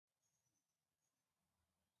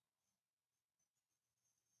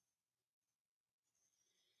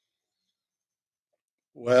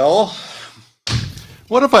Well,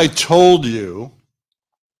 what if I told you,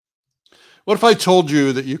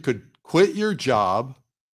 that you could quit your job,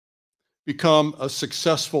 become a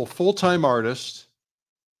successful full-time artist,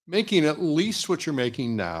 making at least what you're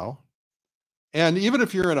making now, and even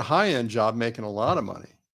if you're in a high-end job making a lot of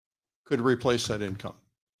money, could replace that income?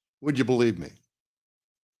 Would you believe me?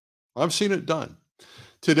 I've seen it done.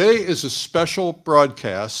 Today is a special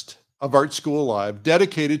broadcast of Art School Live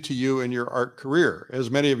dedicated to you and your art career. As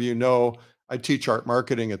many of you know, I teach art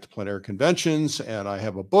marketing at the plein air conventions, and I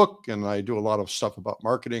have a book, and I do a lot of stuff about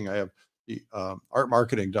marketing. I have the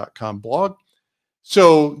artmarketing.com blog.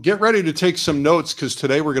 So get ready to take some notes, because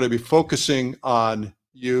today we're going to be focusing on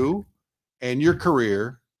you and your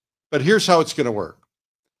career. But here's how it's going to work.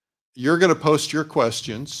 You're going to post your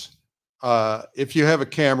questions. If you have a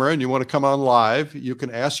camera and you want to come on live, you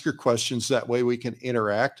can ask your questions. That way we can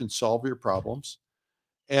interact and solve your problems.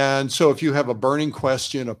 And so if you have a burning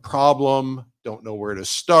question, a problem, don't know where to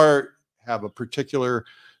start, have a particular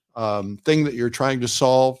thing that you're trying to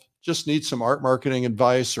solve, just need some art marketing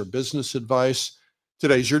advice or business advice,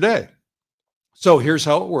 today's your day. So here's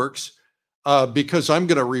how it works. Because I'm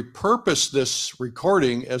going to repurpose this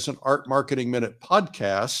recording as an Art Marketing Minute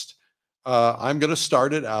podcast, I'm going to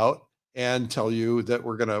start it out and tell you that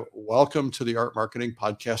we're going to welcome to the Art Marketing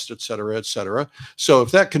Podcast, et cetera, et cetera. So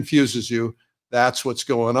if that confuses you, that's what's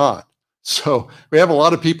going on. So we have a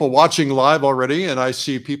lot of people watching live already, and I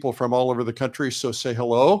see people from all over the country. So say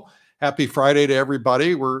hello. Happy Friday to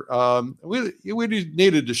everybody. We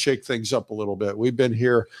needed to shake things up a little bit. We've been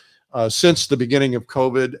here since the beginning of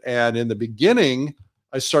COVID. And in the beginning,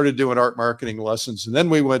 I started doing art marketing lessons. And then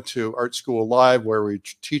we went to Art School Live, where we're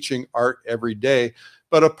teaching art every day.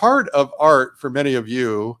 But a part of art for many of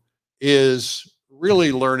you is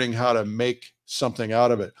really learning how to make something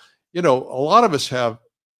out of it. You know, a lot of us have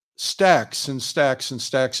stacks and stacks and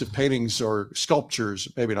stacks of paintings or sculptures,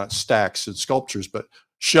 maybe not stacks and sculptures, but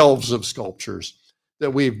shelves of sculptures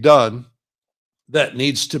that we've done that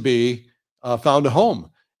needs to be found a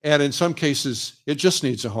home. And in some cases, it just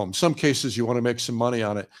needs a home. Some cases, you want to make some money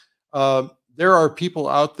on it. There are people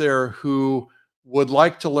out there who would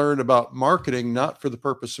like to learn about marketing, not for the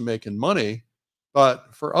purpose of making money, but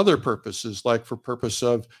for other purposes, like for purpose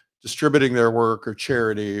of distributing their work or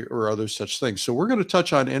charity or other such things. So we're going to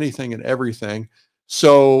touch on anything and everything.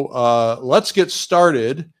 So let's get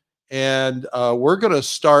started. And we're going to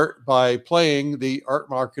start by playing the Art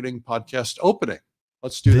Marketing Podcast opening.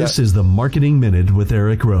 Let's do that. This is the Marketing Minute with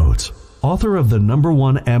Eric Rhoads, author of the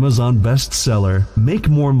 #1 Amazon bestseller, Make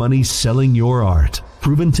More Money Selling Your Art,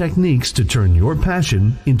 Proven Techniques to Turn Your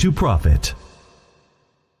Passion into Profit.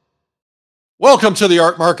 Welcome to the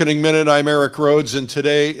Art Marketing Minute. I'm Eric Rhoads, and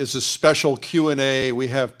today is a special Q&A. We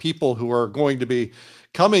have people who are going to be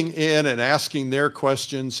coming in and asking their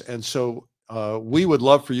questions, and so we would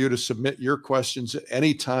love for you to submit your questions at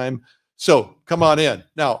any time. So come on in.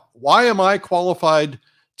 Now, why am I qualified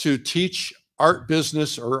to teach art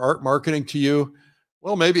business or art marketing to you?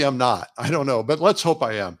 Well, maybe I'm not. I don't know, but let's hope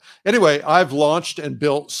I am. Anyway, I've launched and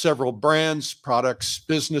built several brands, products,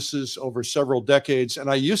 businesses over several decades, and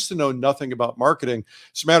I used to know nothing about marketing.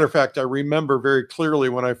 As a matter of fact, I remember very clearly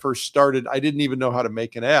when I first started, I didn't even know how to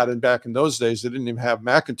make an ad. And back in those days, they didn't even have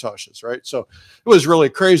Macintoshes, right? So it was really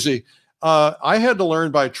crazy. I had to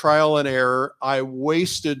learn by trial and error. I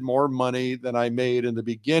wasted more money than I made in the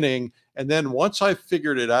beginning. And then once I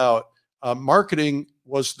figured it out, marketing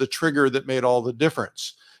was the trigger that made all the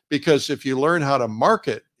difference. Because if you learn how to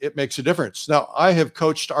market, it makes a difference. Now, I have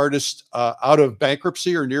coached artists out of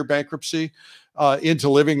bankruptcy or near bankruptcy into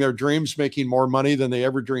living their dreams, making more money than they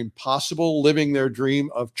ever dreamed possible, living their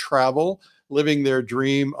dream of travel, living their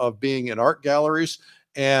dream of being in art galleries.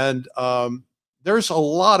 And there's a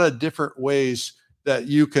lot of different ways that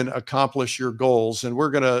you can accomplish your goals. And we're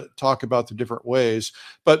going to talk about the different ways.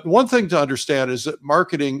 But one thing to understand is that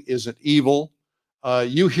marketing isn't evil.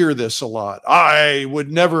 You hear this a lot. I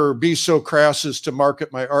would never be so crass as to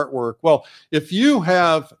market my artwork. Well, if you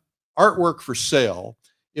have artwork for sale,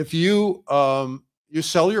 if you you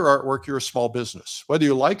sell your artwork, you're a small business. Whether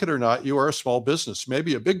you like it or not, you are a small business,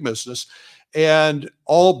 maybe a big business. And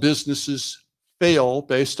all businesses fail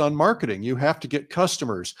based on marketing. You have to get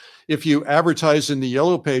customers. If you advertise in the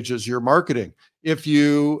yellow pages, you're marketing. If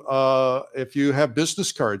you have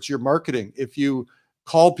business cards, you're marketing. If you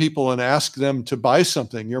call people and ask them to buy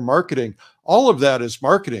something, you're marketing. All of that is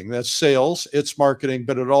marketing. That's sales, it's marketing,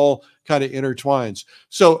 but it all kind of intertwines.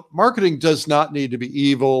 So marketing does not need to be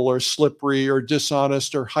evil or slippery or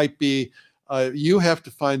dishonest or hypey. You have to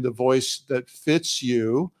find the voice that fits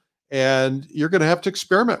you and you're going to have to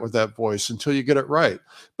experiment with that voice until you get it right.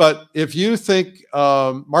 But if you think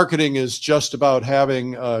marketing is just about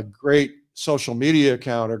having a great social media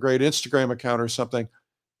account or great Instagram account or something,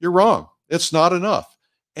 you're wrong. It's not enough.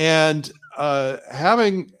 And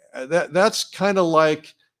having that's kind of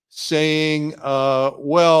like saying,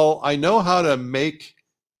 well, I know how to make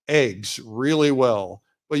eggs really well,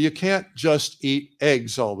 but you can't just eat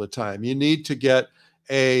eggs all the time. You need to get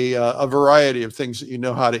a variety of things that you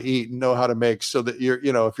know how to eat and know how to make, so that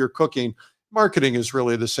if you're cooking, marketing is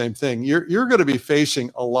really the same thing. You're going to be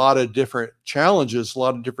facing a lot of different challenges, a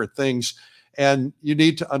lot of different things, and you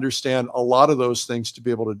need to understand a lot of those things to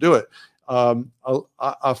be able to do it.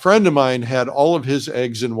 A friend of mine had all of his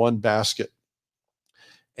eggs in one basket,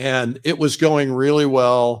 and it was going really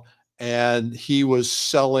well, and he was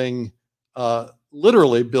selling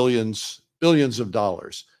literally billions of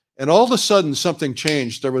dollars. And all of a sudden something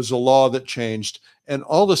changed. There was a law that changed, and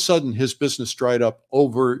all of a sudden his business dried up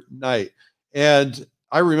overnight. And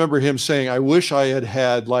I remember him saying, I wish I had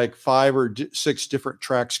had like 5 or 6 different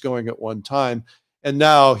tracks going at one time. And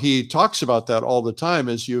now he talks about that all the time,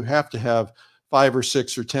 is you have to have 5 or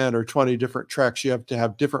 6 or 10 or 20 different tracks. You have to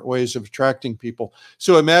have different ways of attracting people.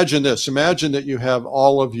 So imagine this. Imagine that you have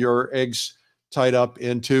all of your eggs tied up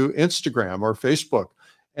into Instagram or Facebook.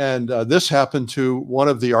 And this happened to one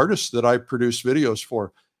of the artists that I produced videos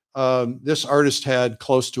for. This artist had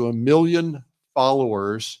close to 1 million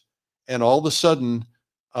followers, and all of a sudden,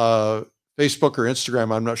 Facebook or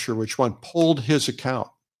Instagram, I'm not sure which one, pulled his account,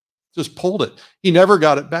 just pulled it. He never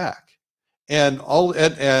got it back. And all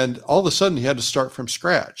of a sudden he had to start from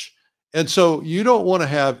scratch. And so you don't want to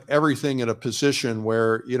have everything in a position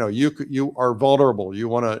where, you are vulnerable. You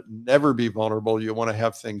want to never be vulnerable. You want to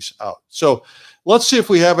have things out. So let's see if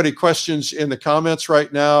we have any questions in the comments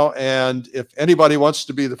right now. And if anybody wants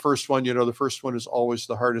to be the first one, the first one is always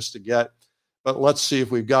the hardest to get. But let's see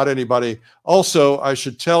if we've got anybody. Also, I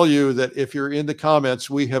should tell you that if you're in the comments,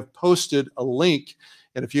 we have posted a link.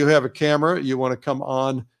 And if you have a camera, you want to come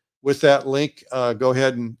on with that link, go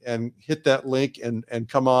ahead and hit that link and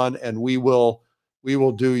come on, and we will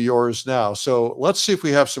do yours now. So let's see if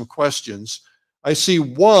we have some questions. I see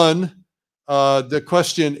one. The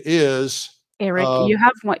question is, Eric,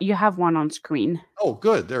 you have one on screen. Oh,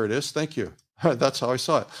 good. There it is. Thank you. That's how I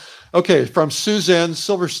saw it. Okay, from Suzanne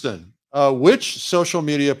Silverston. Which social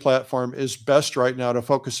media platform is best right now to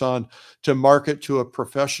focus on to market to a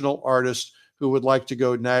professional artist who would like to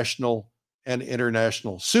go national and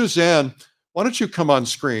international? Suzanne, why don't you come on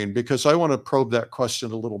screen, because I want to probe that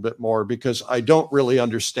question a little bit more, because I don't really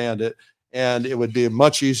understand it, and it would be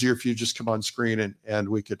much easier if you just come on screen and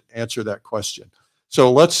we could answer that question.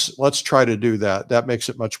 So let's try to do that. That makes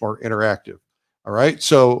it much more interactive. All right.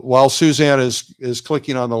 So while Suzanne is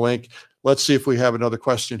clicking on the link, let's see if we have another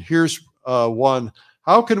question. Here's one.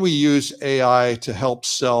 How can we use AI to help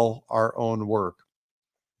sell our own work?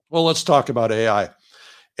 Well, let's talk about AI.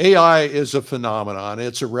 AI is a phenomenon.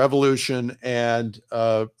 It's a revolution. And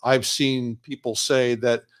I've seen people say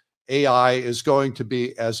that AI is going to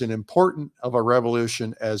be as important of a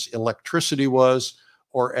revolution as electricity was,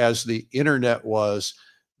 or as the internet was.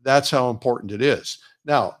 That's how important it is.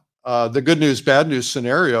 Now, the good news, bad news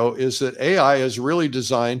scenario is that AI is really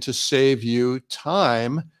designed to save you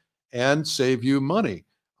time and save you money.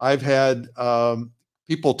 I've had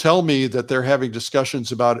people tell me that they're having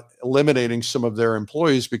discussions about eliminating some of their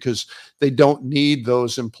employees because they don't need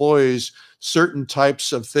those employees. Certain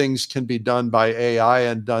types of things can be done by AI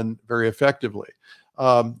and done very effectively.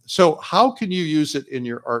 So how can you use it in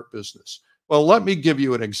your art business? Well, let me give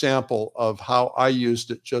you an example of how I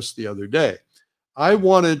used it just the other day. I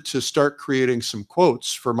wanted to start creating some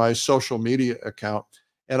quotes for my social media account,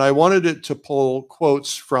 and I wanted it to pull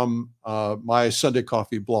quotes from my Sunday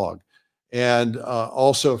Coffee blog, and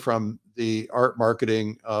also from the art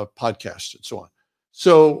marketing podcast and so on.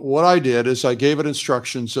 So what I did is I gave it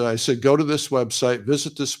instructions. I said, go to this website,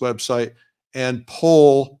 visit this website, and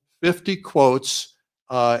pull 50 quotes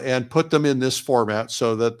and put them in this format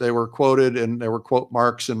so that they were quoted and there were quote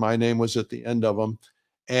marks and my name was at the end of them.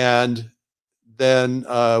 And then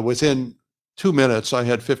within 2 minutes, I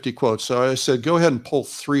had 50 quotes. So I said, go ahead and pull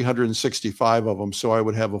 365 of them so I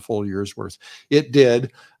would have a full year's worth. It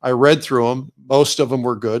did. I read through them. Most of them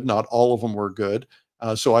were good. Not all of them were good.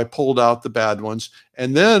 So I pulled out the bad ones.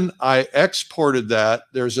 And then I exported that.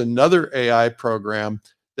 There's another AI program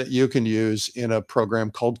that you can use in a program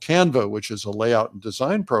called Canva, which is a layout and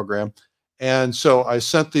design program. And so I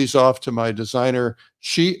sent these off to my designer.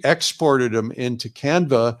 She exported them into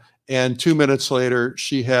Canva. And 2 minutes later,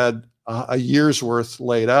 she had a year's worth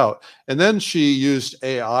laid out. And then she used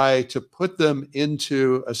AI to put them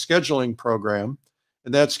into a scheduling program.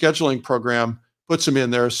 And that scheduling program puts them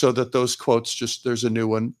in there so that those quotes there's a new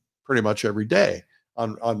one pretty much every day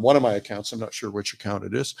on one of my accounts. I'm not sure which account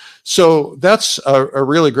it is. So that's a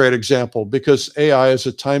really great example because AI is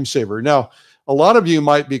a time saver. Now, a lot of you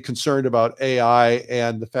might be concerned about AI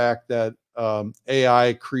and the fact that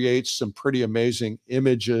AI creates some pretty amazing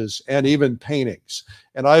images and even paintings.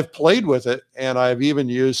 And I've played with it, and I've even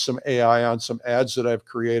used some AI on some ads that I've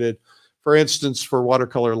created. For instance, for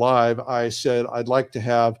Watercolor Live, I said I'd like to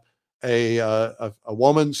have a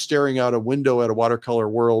woman staring out a window at a watercolor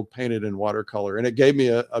world painted in watercolor. And it gave me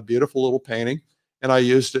a beautiful little painting, and I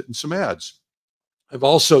used it in some ads. I've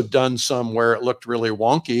also done some where it looked really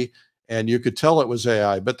wonky and you could tell it was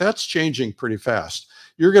AI, but that's changing pretty fast.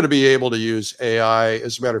 You're going to be able to use AI.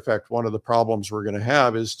 As a matter of fact, one of the problems we're going to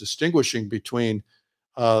have is distinguishing between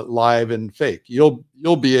live and fake.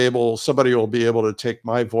 Somebody will be able to take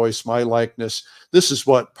my voice, my likeness. This is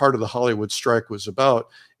what part of the Hollywood strike was about,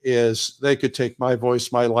 is they could take my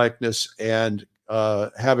voice, my likeness, and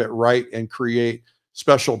have it write and create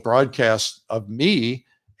special broadcasts of me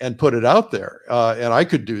and put it out there. And I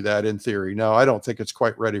could do that in theory. Now, I don't think it's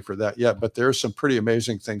quite ready for that yet, but there's some pretty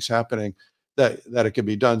amazing things happening that it can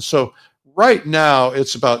be done. So right now,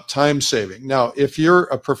 it's about time saving. Now, if you're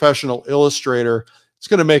a professional illustrator, it's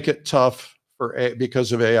going to make it tough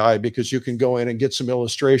because of AI, because you can go in and get some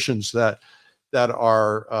illustrations that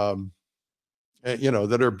are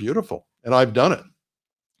that are beautiful, and I've done it.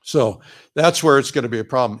 So that's where it's going to be a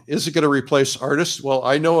problem. Is it going to replace artists? Well,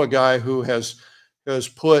 I know a guy who has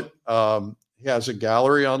put he has a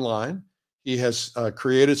gallery online. He has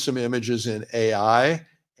created some images in AI,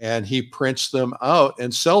 and he prints them out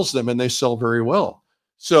and sells them, and they sell very well.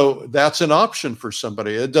 So that's an option for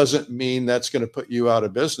somebody. It doesn't mean that's going to put you out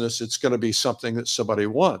of business. It's going to be something that somebody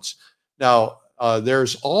wants. Now,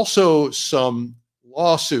 there's also some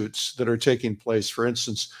lawsuits that are taking place. For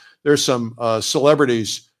instance, there's some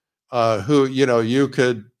celebrities who, you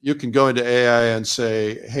can go into AI and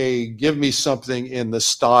say, hey, give me something in the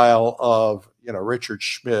style of, Richard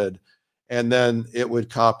Schmid, and then it would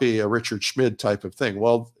copy a Richard Schmid type of thing.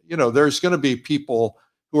 Well, there's going to be people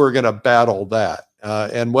who are going to battle that.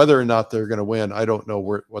 And whether or not they're going to win, I don't know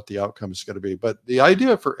what the outcome is going to be. But the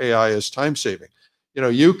idea for AI is time saving.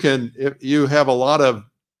 If you have a lot of,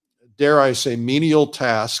 dare I say, menial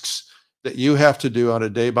tasks that you have to do on a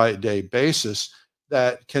day-by-day basis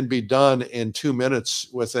that can be done in 2 minutes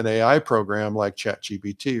with an AI program like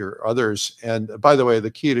ChatGPT or others. And by the way, the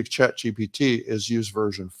key to ChatGPT is use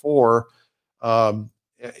version 4.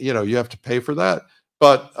 You have to pay for that,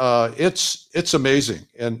 but it's amazing,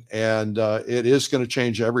 and it is going to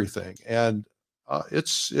change everything, and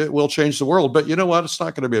it will change the world. But you know what? It's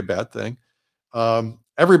not going to be a bad thing.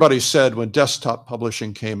 Everybody said when desktop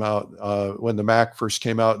publishing came out, when the Mac first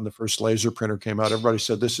came out and the first laser printer came out, everybody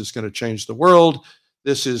said this is going to change the world.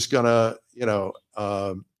 This is going to,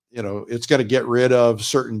 it's going to get rid of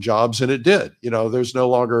certain jobs, and it did. There was no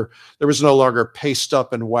longer paste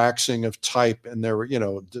up and waxing of type, and there were,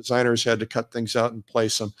 designers had to cut things out and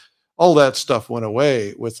place them. All that stuff went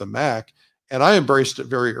away with the Mac, and I embraced it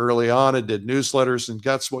very early on and did newsletters, and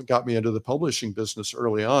that's what got me into the publishing business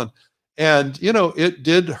early on. And, it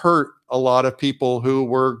did hurt a lot of people who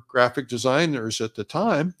were graphic designers at the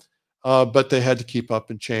time, but they had to keep up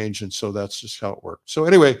and change. And so that's just how it worked. So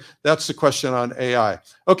anyway, that's the question on AI.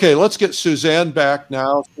 Okay, let's get Suzanne back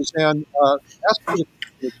now. Suzanne, ask me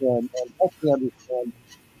again and help me understand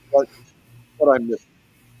what I'm missing.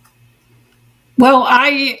 Well,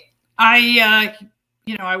 I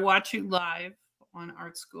watch you live on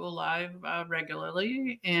Art School Live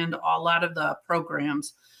regularly, and a lot of the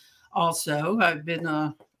programs. Also, I've been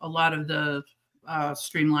a lot of the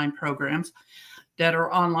streamlined programs that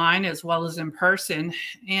are online as well as in person.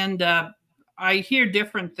 And I hear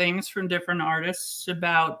different things from different artists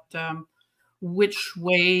about which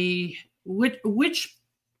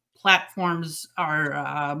platforms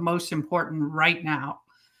are most important right now.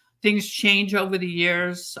 Things change over the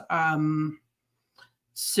years.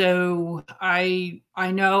 So I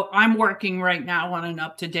know I'm working right now on an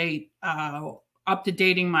updating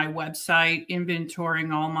my website,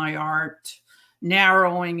 inventorying all my art,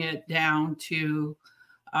 narrowing it down to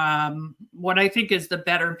what I think is the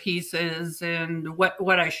better pieces and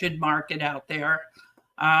what I should market out there.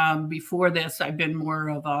 Before this, I've been more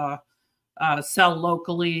of a sell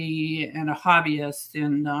locally and a hobbyist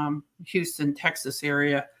in Houston, Texas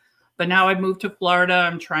area. But now I've moved to Florida.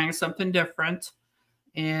 I'm trying something different,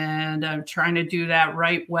 and I'm trying to do that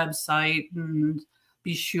right website and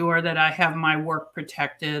be sure that I have my work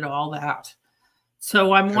protected, all that.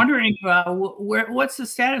 So I'm wondering, what's the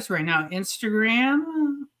status right now?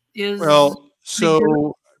 Instagram is Well,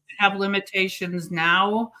 so have limitations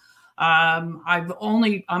now. I'm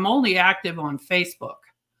only active on Facebook.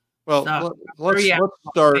 well, So let's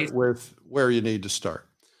start with where you need to start.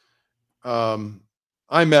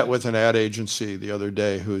 I met with an ad agency the other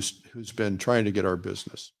day who's been trying to get our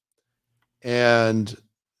business, and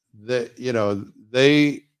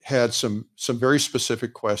they had some very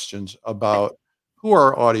specific questions about who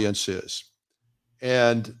our audience is,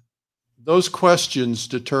 and those questions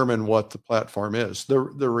determine what the platform is. The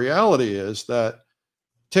reality is that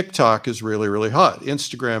TikTok is really, really hot.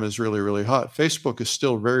 Instagram is really, really hot. Facebook is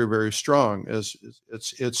still very, very strong.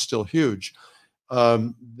 It's still huge.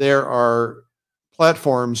 There are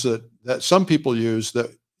platforms that some people use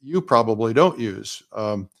that you probably don't use.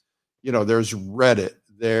 There's Reddit,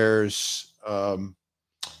 there's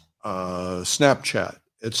Snapchat,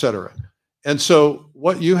 etc. And so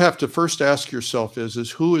what you have to first ask yourself is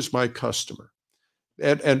who is my customer?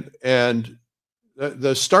 And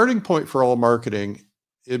the starting point for all marketing,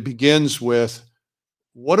 it begins with,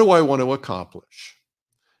 what do I want to accomplish?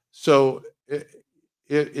 So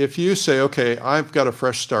if you say, okay, I've got a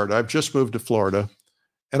fresh start, I've just moved to Florida,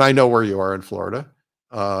 and I know where you are in Florida.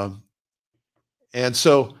 And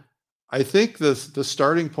so I think the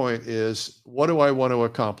starting point is, what do I want to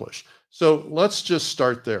accomplish? So let's just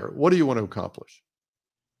start there. What do you want to accomplish?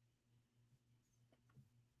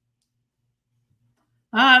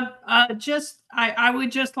 I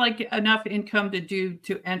would just like enough income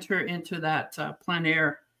to enter into that plein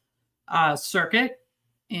air circuit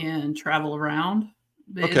and travel around.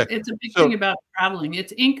 Okay. It's a big thing about traveling.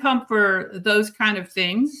 It's income for those kind of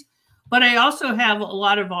things, but I also have a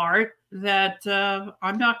lot of art that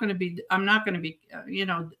I'm not going to be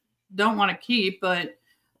don't want to keep, but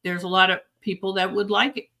there's a lot of people that would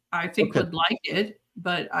like it. I think would like it,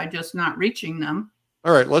 but I'm just not reaching them.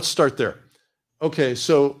 All right, let's start there. Okay,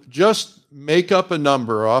 so just make up a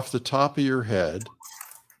number off the top of your head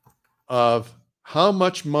of how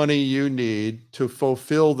much money you need to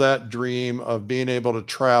fulfill that dream of being able to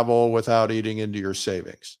travel without eating into your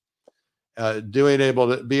savings. Being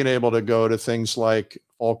able to go to things like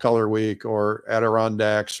Fall Color Week or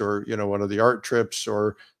Adirondacks, or one of the art trips,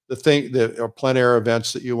 or the plein air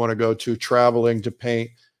events that you want to go to, traveling to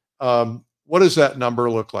paint. What does that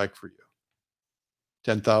number look like for you?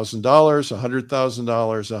 $10,000, $100,000,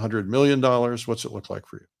 $100 million? What's it look like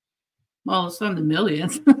for you? Well, it's in the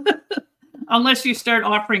millions. Unless you start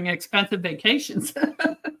offering expensive vacations,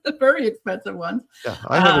 very expensive ones. Yeah,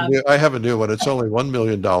 I have a new one. It's only $1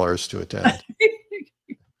 million to attend.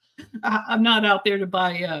 I'm not out there to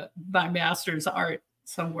buy master's art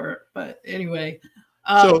somewhere, but anyway.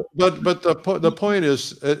 But the point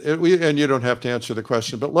is, and you don't have to answer the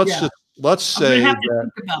question, but let's say I'm gonna have to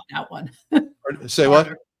think about that one. Say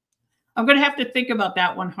what? I'm going to have to think about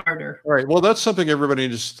that one harder. All right. Well, that's something everybody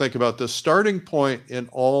needs to think about. The starting point in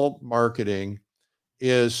all marketing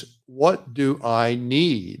is, what do I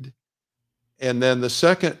need? And then the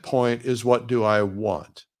second point is, what do I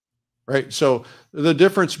want? Right. So the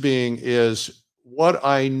difference being is what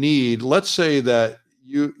I need. Let's say that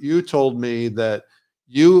you told me that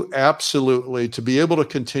you absolutely, to be able to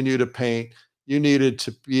continue to paint, you needed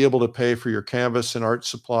to be able to pay for your canvas and art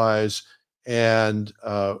supplies and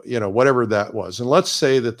whatever that was. And let's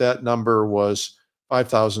say that number was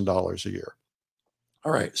 $5,000 a year.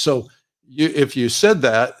 All right. So if you said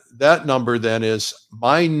that number then is,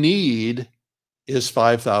 my need is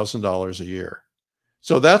 $5,000 a year.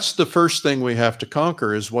 So that's the first thing we have to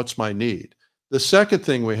conquer, is what's my need. The second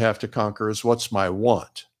thing we have to conquer is what's my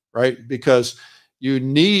want, right? Because you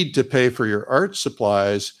need to pay for your art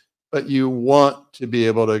supplies, but you want to be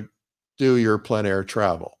able to do your plein air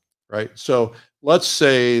travel. Right. So let's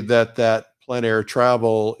say that plein air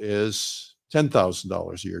travel is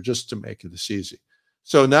 $10,000 a year, just to make this easy.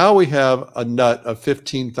 So now we have a nut of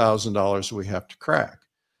 $15,000 we have to crack.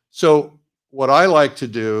 So what I like to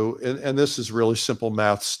do, and this is really simple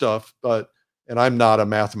math stuff, and I'm not a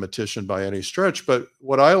mathematician by any stretch, but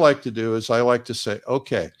what I like to do is I like to say,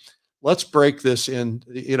 okay, let's break this in,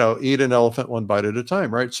 eat an elephant one bite at a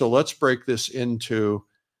time, right? So let's break this into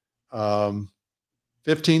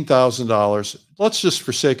 $15,000. Let's just,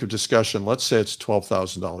 for sake of discussion, let's say it's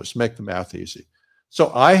 $12,000. Make the math easy.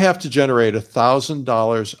 So I have to generate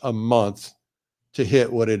 $1,000 a month to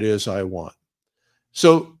hit what it is I want.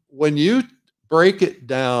 So when you break it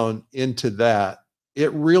down into that,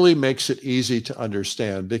 it really makes it easy to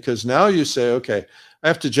understand, because now you say, okay, I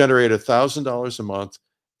have to generate $1,000 a month.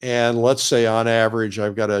 And let's say on average,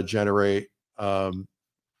 I've got to generate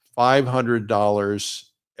 $500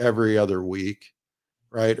 every other week,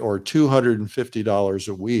 right? Or $250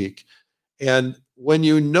 a week. And when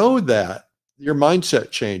you know that, your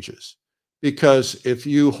mindset changes. Because if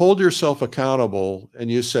you hold yourself accountable and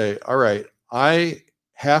you say, all right, I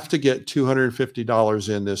have to get $250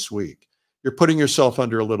 in this week, you're putting yourself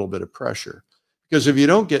under a little bit of pressure. Because if you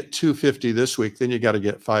don't get 250 this week, then you got to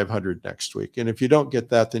get 500 next week. And if you don't get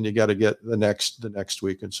that, then you got to get the next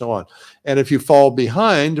week, and so on. And if you fall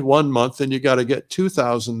behind one month, then you got to get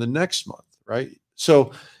 2,000 the next month, right?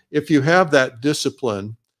 So if you have that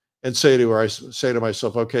discipline and say to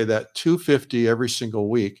myself, okay, that 250 every single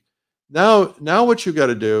week. Now what you got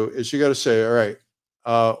to do is you got to say, all right,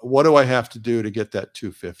 what do I have to do to get that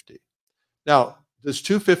 250? Now, does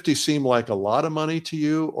 250 seem like a lot of money to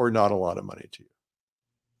you or not a lot of money to you?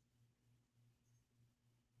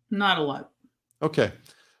 Not a lot. Okay.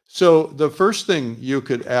 So the first thing you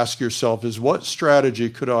could ask yourself is, what strategy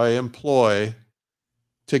could I employ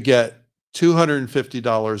to get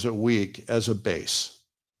 $250 a week as a base?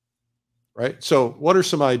 Right? So what are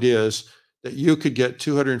some ideas that you could get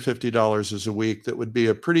 $250 as a week that would be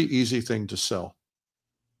a pretty easy thing to sell?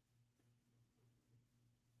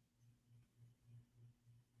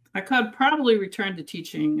 I could probably return to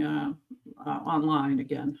teaching online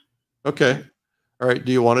again. Okay. All right.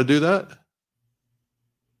 Do you want to do that?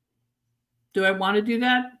 Do I want to do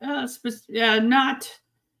that? Not.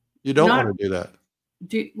 You don't want to do that.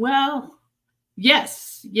 Well,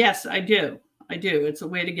 yes, I do. It's a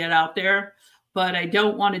way to get out there, but I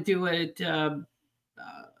don't want to do it.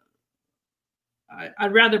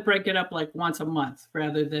 I'd rather break it up like once a month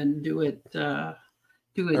rather than do it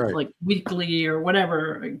right, like weekly or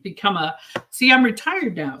whatever. See, I'm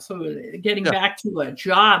retired now, so getting back to a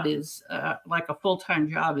job is like a full-time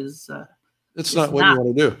job is. It's not what you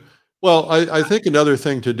want to do. Well, I think another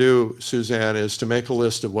thing to do, Suzanne, is to make a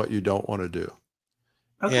list of what you don't want to do.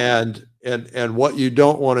 Okay. And what you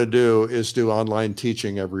don't want to do is do online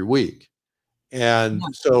teaching every week. And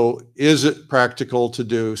so is it practical to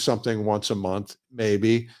do something once a month?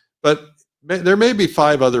 Maybe, but there may be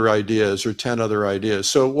 5 other ideas or 10 other ideas.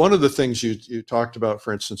 So one of the things you talked about,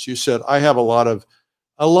 for instance, you said, I have a lot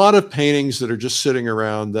of paintings that are just sitting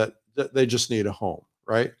around that they just need a home,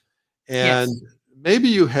 right? And maybe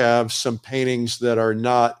you have some paintings that are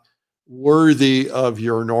not worthy of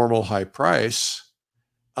your normal high price,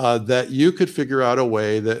 that you could figure out a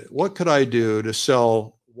way that, what could I do to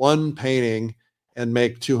sell one painting and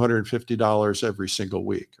make $250 every single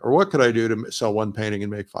week? Or what could I do to sell one painting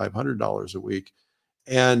and make $500 a week?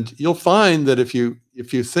 And you'll find that if you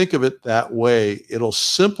think of it that way, it'll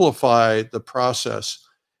simplify the process,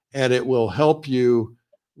 and it will help you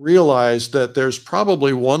realize that there's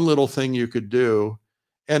probably one little thing you could do.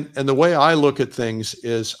 And the way I look at things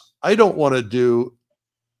is, I don't want to do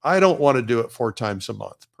it 4 times a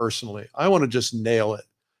month. Personally, I want to just nail it.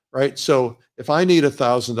 Right. So if I need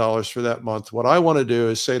 $1,000 for that month, what I want to do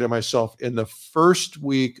is say to myself, in the first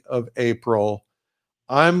week of April,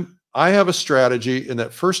 I have a strategy. In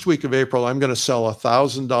that first week of April, I'm going to sell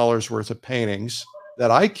 $1,000 worth of paintings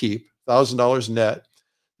that I keep, $1,000 net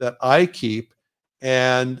that I keep.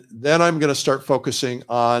 And then I'm going to start focusing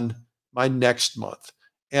on my next month.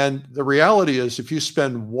 And the reality is, if you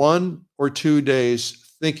spend 1 or 2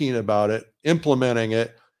 days thinking about it, implementing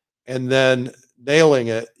it, and then nailing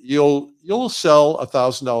it, you'll sell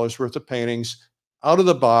 $1,000 worth of paintings out of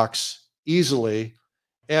the box easily.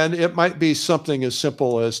 And it might be something as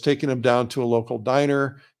simple as taking them down to a local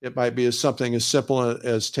diner. It might be something as simple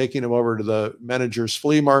as taking them over to the manager's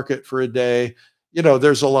flea market for a day.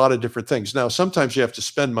 There's a lot of different things. Now, sometimes you have to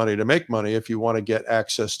spend money to make money if you want to get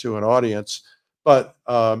access to an audience, but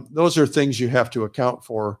those are things you have to account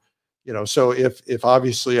for. So if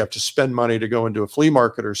obviously you have to spend money to go into a flea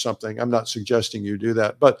market or something, I'm not suggesting you do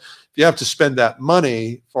that. But if you have to spend that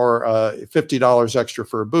money for $50 extra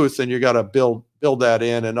for a booth, then you got to build that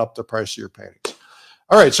in and up the price of your paintings.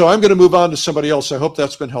 All right, so I'm going to move on to somebody else. I hope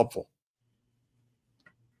that's been helpful.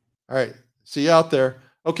 All right, see you out there.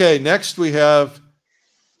 Okay, next we have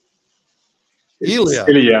Ilya.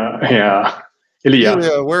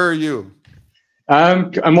 Ilya, where are you?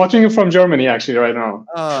 I'm watching it from Germany actually right now.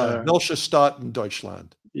 Welche Stadt in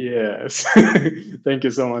Deutschland? Yes. Thank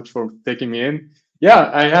you so much for taking me in.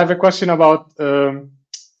 Yeah, I have a question about,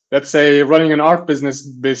 let's say, running an art business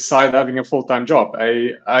beside having a full-time job.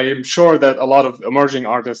 I am sure that a lot of emerging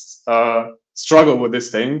artists struggle with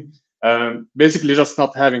this thing, basically just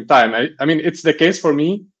not having time. I mean, it's the case for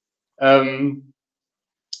me. Having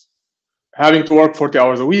to work 40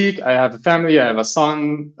 hours a week. I have a family, I have a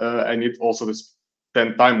son. I need also to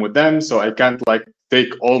spend time with them. So I can't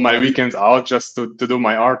take all my weekends out just to do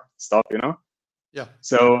my art stuff, you know? Yeah.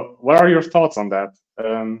 So what are your thoughts on that?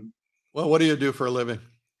 Well, what do you do for a living?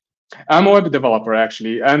 I'm a web developer,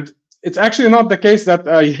 actually. And it's actually not the case that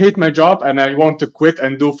I hate my job and I want to quit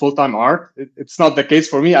and do full-time art. It's not the case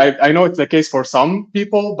for me. I know it's the case for some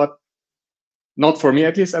people, but not for me,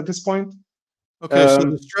 at least at this point. Okay, so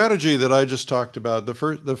the strategy that I just talked about, the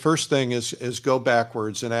first thing is go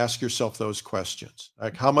backwards and ask yourself those questions.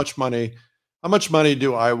 Like, how much money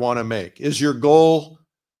do I want to make? Is your goal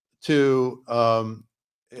to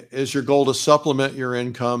supplement your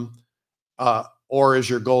income, or is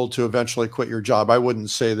your goal to eventually quit your job? I wouldn't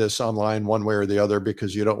say this online one way or the other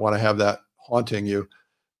because you don't want to have that haunting you.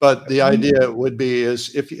 But the idea would be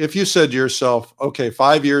is if you said to yourself, okay,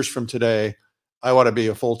 5 years from today, I want to be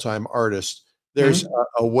a full-time artist. There's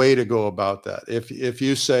a way to go about that. If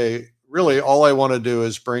you say, really, all I want to do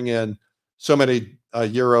is bring in so many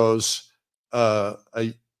euros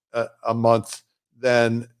a month,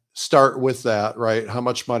 then start with that, right? How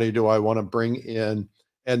much money do I want to bring in?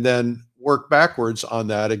 And then work backwards on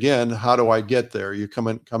that. Again, how do I get there? You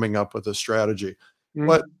coming up with a strategy.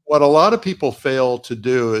 What a lot of people fail to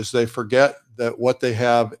do is they forget that what they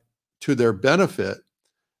have to their benefit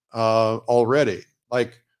already.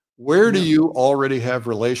 Like, where do you already have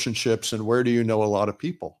relationships and where do you know a lot of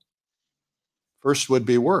people? First would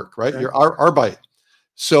be work, right? Your Arbeit.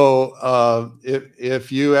 So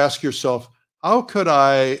if you ask yourself, how could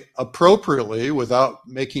I appropriately, without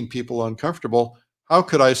making people uncomfortable, how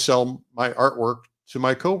could I sell my artwork to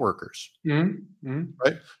my coworkers?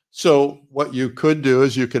 Right? So what you could do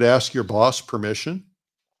is you could ask your boss permission,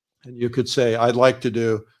 and you could say, I'd like to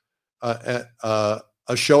do a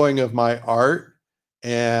showing of my art,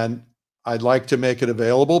 and I'd like to make it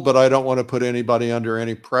available, but I don't want to put anybody under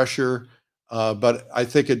any pressure. But I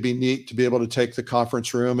think it'd be neat to be able to take the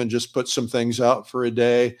conference room and just put some things out for a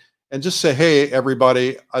day and just say, hey,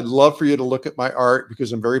 everybody, I'd love for you to look at my art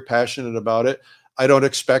because I'm very passionate about it. I don't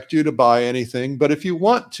expect you to buy anything, but if you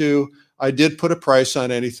want to, I did put a price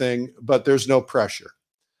on anything, but there's no pressure,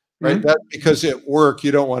 right? That because at work,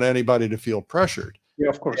 you don't want anybody to feel pressured. Yeah,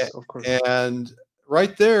 of course, of course. And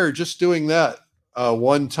right there, just doing that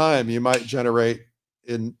one time, you might generate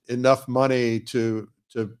enough money to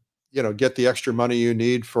get the extra money you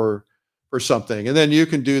need for something, and then you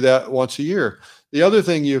can do that once a year. The other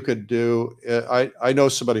thing you could do, I know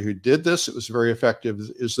somebody who did this. It was very effective.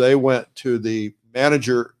 Is they went to the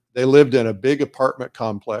manager. They lived in a big apartment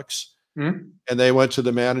complex, and they went to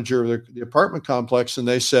the manager of the apartment complex, and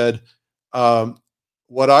they said,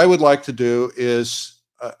 "What I would like to do is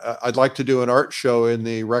I'd like to do an art show in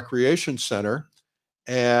the recreation center."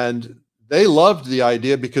 And they loved the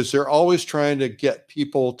idea because they're always trying to get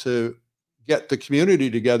people to get the community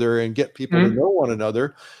together and get people to know one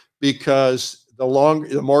another, because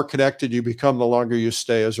the more connected you become, the longer you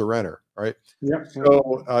stay as a renter, right? Yeah.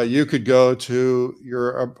 So you could go to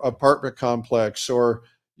your apartment complex, or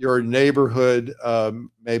your neighborhood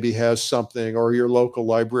maybe has something, or your local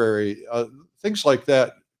library, things like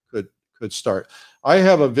that could start. I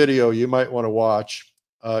have a video you might want to watch.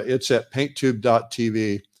 It's at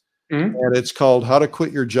painttube.tv, and it's called How to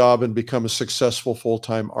Quit Your Job and Become a Successful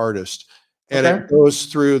Full-Time Artist. And it goes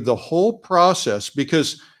through the whole process,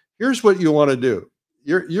 because here's what you want to do.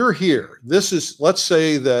 You're here. This is, let's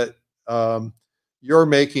say that you're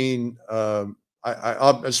making,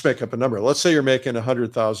 I'll just make up a number. Let's say you're making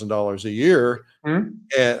 $100,000 a year,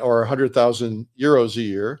 or 100,000 euros a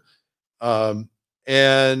year.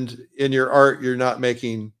 And in your art, you're not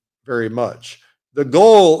making very much. The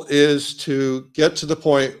goal is to get to the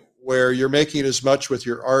point where you're making as much with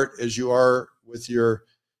your art as you are with your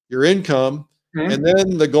income. And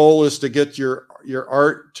then the goal is to get your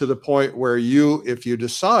art to the point where you, if you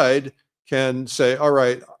decide, can say, all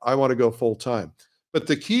right, I want to go full time. But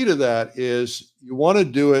the key to that is you want to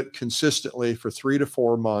do it consistently for 3 to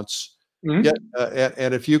 4 months. And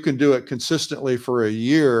if you can do it consistently for a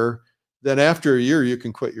year, then after a year, you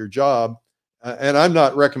can quit your job. And I'm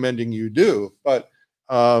not recommending you do, but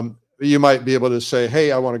you might be able to say,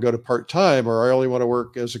 hey, I want to go to part-time, or I only want to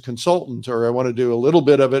work as a consultant, or I want to do a little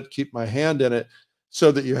bit of it, keep my hand in it,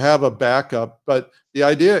 so that you have a backup. But the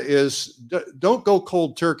idea is don't go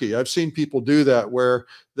cold turkey. I've seen people do that, where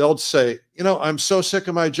they'll say, I'm so sick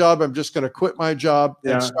of my job, I'm just going to quit my job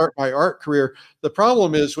and start my art career. The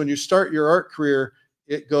problem is when you start your art career,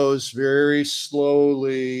 it goes very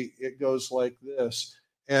slowly. It goes like this.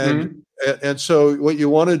 And so what you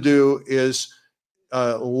want to do is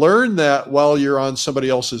learn that while you're on somebody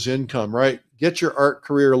else's income, right? Get your art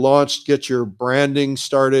career launched, get your branding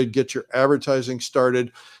started, get your advertising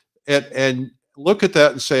started, and look at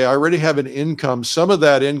that and say, I already have an income. Some of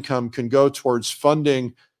that income can go towards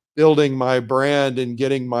funding, building my brand and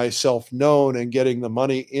getting myself known and getting the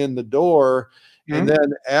money in the door. And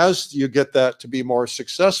then as you get that to be more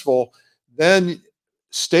successful, then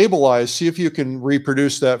stabilize, see if you can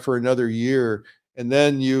reproduce that for another year. And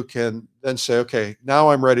then you can then say, okay, now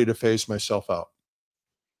I'm ready to phase myself out.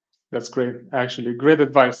 That's great. Actually, great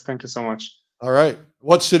advice. Thank you so much. All right.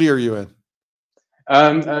 What city are you in?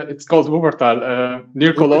 It's called Wuppertal,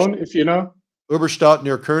 near Cologne, if you know. Uberstadt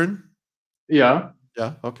near Köln? Yeah.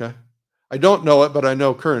 Yeah. Okay. I don't know it, but I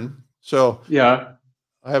know Köln. So yeah,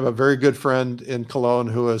 I have a very good friend in Cologne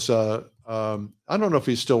who is, I don't know if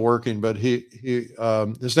he's still working, but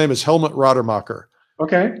his name is Helmut Rademacher.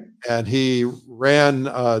 Okay. And he ran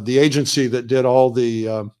the agency that did all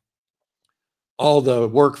the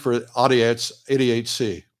work for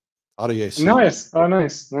ADHC. Nice. Oh,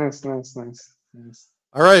 nice.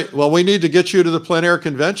 All right. Well, we need to get you to the plein air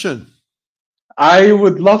convention. I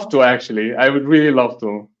would love to, actually. I would really love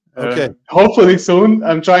to. Okay. Hopefully soon.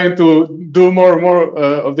 I'm trying to do more and more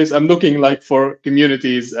of this. I'm looking like for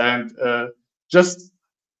communities and just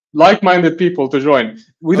like-minded people to join.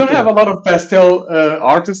 We don't have a lot of pastel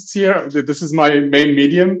artists here. This is my main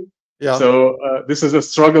medium. Yeah. So this is a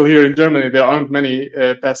struggle here in Germany. There aren't many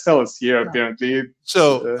pastels here, apparently.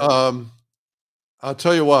 So I'll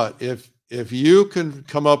tell you what. If you can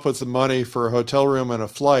come up with the money for a hotel room and a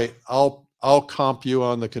flight, I'll comp you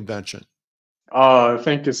on the convention.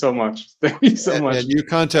 Thank you so much. Thank you so much. And you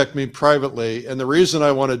contact me privately. And the reason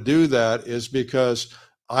I want to do that is because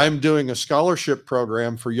I'm doing a scholarship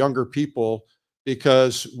program for younger people,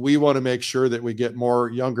 because we want to make sure that we get more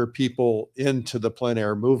younger people into the plein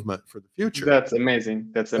air movement for the future. That's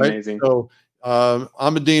amazing. That's amazing. Right? So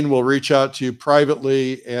Ahmadine will reach out to you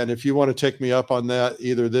privately. And if you want to take me up on that,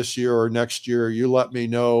 either this year or next year, you let me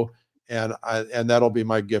know. And that'll be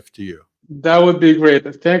my gift to you. That would be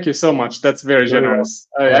great. Thank you so much. That's very generous.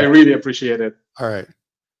 I really appreciate it. All right.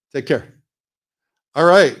 Take care. All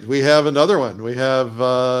right. We have another one. We have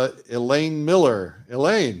Elaine Miller.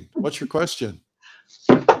 Elaine, what's your question?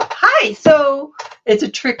 Hi. So it's a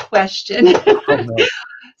trick question. Oh, no.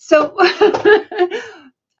 So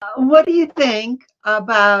what do you think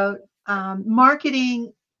about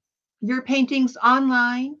marketing your paintings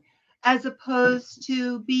online as opposed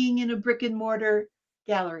to being in a brick and mortar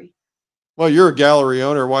gallery? Well, you're a gallery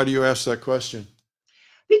owner. Why do you ask that question?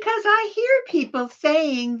 Because I hear people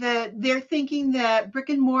saying that they're thinking that brick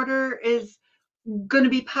and mortar is going to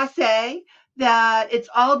be passé, that it's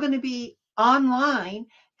all going to be online.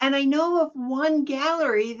 And I know of one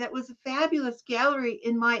gallery that was a fabulous gallery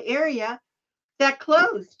in my area that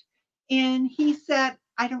closed. And he said,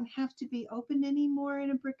 I don't have to be open anymore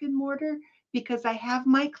in a brick and mortar because I have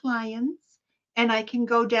my clients and I can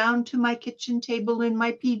go down to my kitchen table in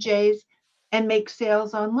my PJs and make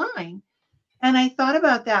sales online. And I thought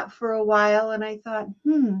about that for a while and I thought,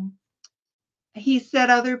 he said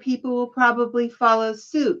other people will probably follow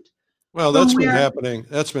suit. Well, that's been happening.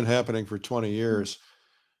 That's been happening for 20 years.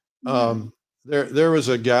 There was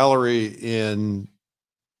a gallery in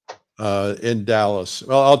Dallas.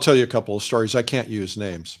 Well, I'll tell you a couple of stories. I can't use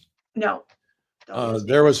names. No.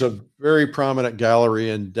 There was a very prominent gallery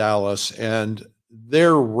in Dallas, and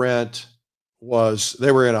their rent was,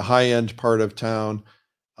 they were in a high-end part of town.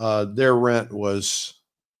 Their rent was,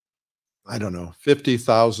 I don't know,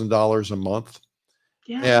 $50,000 a month.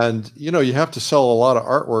 Yeah. And, you know, you have to sell a lot of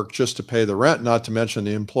artwork just to pay the rent, not to mention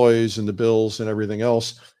the employees and the bills and everything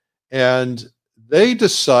else. And they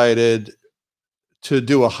decided to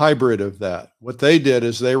do a hybrid of that. What they did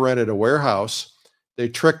is they rented a warehouse. They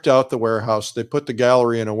tricked out the warehouse. They put the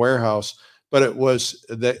gallery in a warehouse, but it was,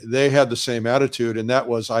 they had the same attitude. And that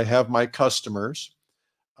was, I have my customers.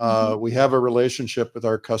 We have a relationship with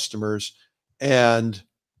our customers, and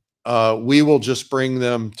we will just bring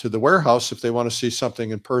them to the warehouse if they want to see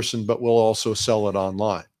something in person, but we'll also sell it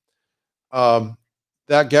online.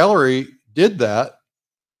 That gallery did that.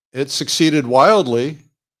 It succeeded wildly,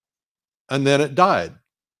 and then it died.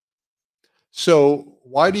 So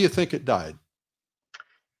why do you think it died?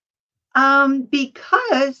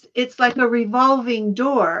 Because it's like a revolving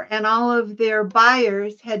door, and all of their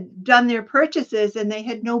buyers had done their purchases and they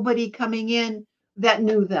had nobody coming in that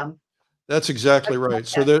knew them. That's exactly right.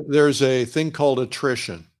 So there's a thing called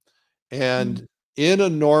attrition. And in a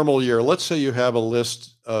normal year, let's say you have a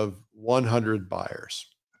list of 100 buyers.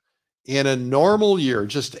 In a normal year,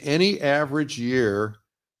 just any average year,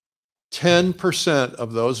 10%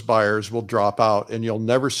 of those buyers will drop out and you'll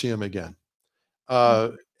never see them again.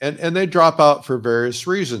 And they drop out for various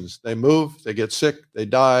reasons. They move, they get sick, they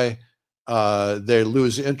die. They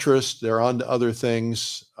lose interest. They're on to other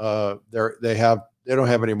things. They don't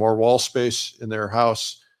have any more wall space in their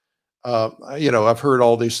house. I've heard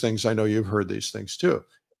all these things. I know you've heard these things too.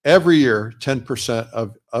 Every year,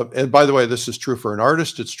 10% and by the way, this is true for an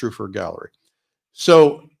artist. It's true for a gallery.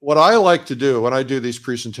 So what I like to do when I do these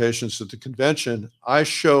presentations at the convention, I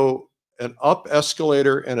show an up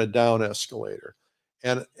escalator and a down escalator.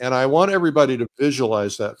 And I want everybody to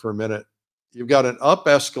visualize that for a minute. You've got an up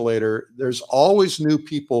escalator. There's always new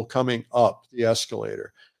people coming up the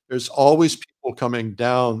escalator. There's always people coming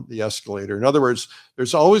down the escalator. In other words,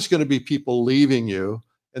 there's always going to be people leaving you,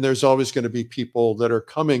 and there's always going to be people that are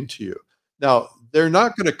coming to you. Now, they're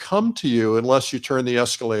not going to come to you unless you turn the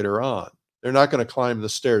escalator on. They're not going to climb the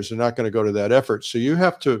stairs. They're not going to go to that effort. So you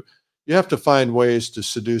have to find ways to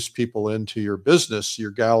seduce people into your business,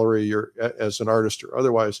 your gallery, as an artist or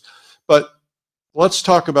otherwise. But let's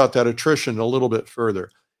talk about that attrition a little bit further.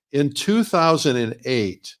 In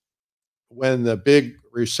 2008, when the big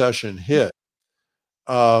recession hit,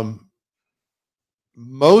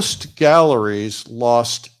 most galleries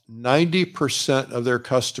lost 90% of their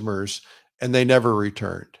customers, and they never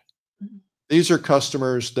returned. These are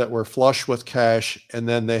customers that were flush with cash, and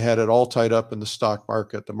then they had it all tied up in the stock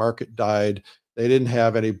market. The market died. They didn't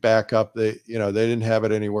have any backup. They didn't have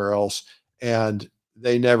it anywhere else, and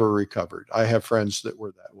they never recovered. I have friends that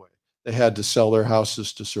were that way. They had to sell their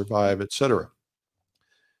houses to survive, et cetera.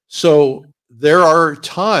 So there are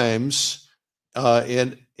times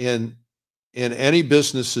in any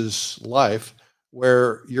business's life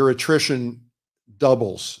where your attrition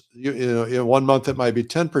doubles. In 1 month it might be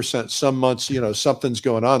 10%. Some months, something's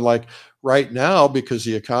going on. Like right now, because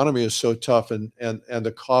the economy is so tough and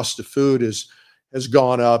the cost of food has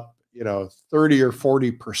gone up, 30 or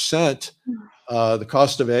 40%. The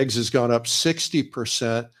cost of eggs has gone up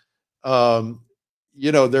 60%.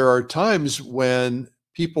 There are times when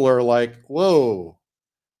people are like, whoa,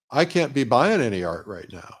 I can't be buying any art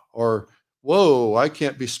right now, or whoa, I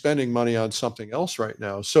can't be spending money on something else right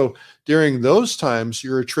now. So during those times,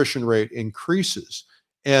 your attrition rate increases,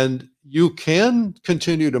 and you can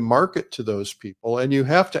continue to market to those people. And you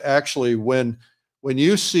have to actually, when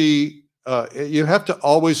you see, you have to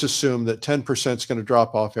always assume that 10% is going to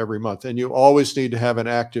drop off every month, and you always need to have an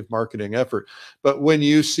active marketing effort. But when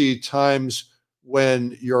you see times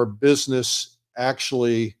when your business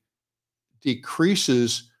actually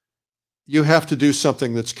decreases, you have to do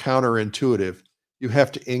something that's counterintuitive. You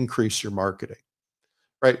have to increase your marketing,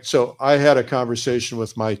 right? So I had a conversation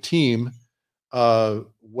with my team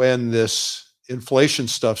when this inflation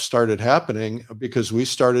stuff started happening, because we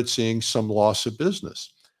started seeing some loss of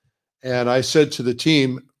business. And I said to the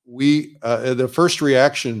team, the first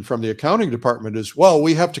reaction from the accounting department is, well,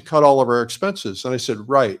 we have to cut all of our expenses. And I said,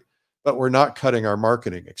 right, but we're not cutting our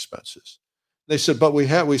marketing expenses. They said, but we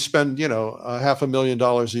spend,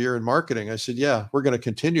 $500,000 a year in marketing. I said, yeah, we're going to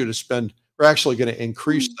continue to spend. We're actually going to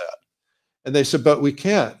increase that. And they said, but we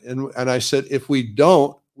can't. And I said, if we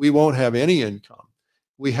don't, we won't have any income.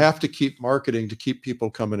 We have to keep marketing to keep people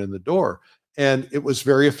coming in the door. And it was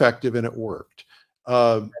very effective, and it worked.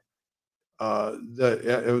 There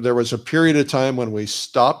was a period of time when we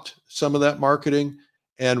stopped some of that marketing.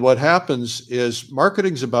 And what happens is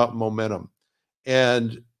marketing's about momentum.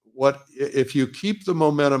 And if you keep the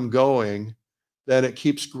momentum going, then it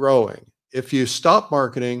keeps growing. If you stop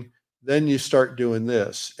marketing, then you start doing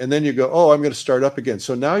this, and then you go, oh, I'm going to start up again.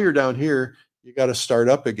 So now you're down here, you got to start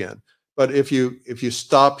up again. But if you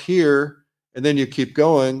stop here and then you keep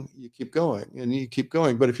going, and you keep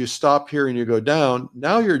going. But if you stop here and you go down,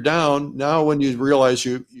 now you're down. Now when you realize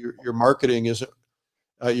your marketing isn't,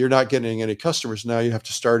 you're not getting any customers, now you have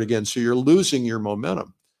to start again. So you're losing your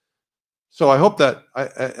momentum. So I hope that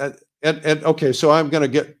okay, so I'm going to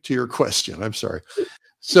get to your question. I'm sorry.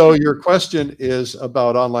 So your question is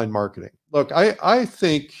about online marketing. Look, I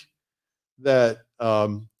think that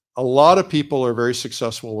a lot of people are very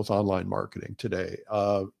successful with online marketing today.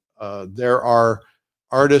 There are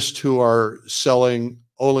artists who are selling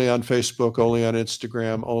only on Facebook, only on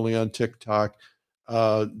Instagram, only on TikTok.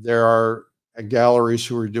 There are galleries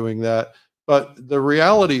who are doing that. But the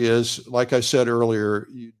reality is, like I said earlier,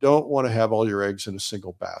 you don't want to have all your eggs in a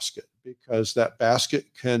single basket, because that basket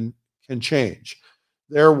can change.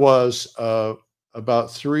 There was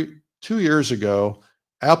about 2 years ago,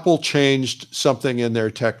 Apple changed something in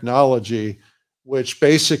their technology, which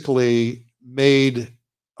basically made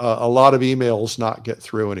a lot of emails not get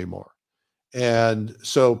through anymore. And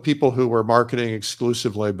so people who were marketing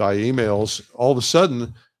exclusively by emails, all of a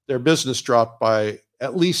sudden their business dropped by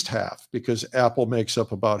at least half, because Apple makes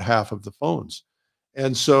up about half of the phones.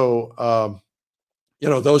 And so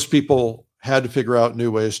those people had to figure out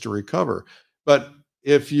new ways to recover. But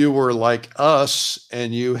if you were like us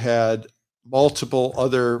and you had multiple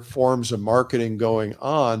other forms of marketing going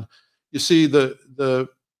on, you see the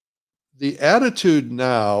attitude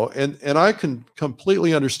now, and I can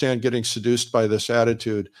completely understand getting seduced by this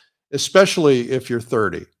attitude, especially if you're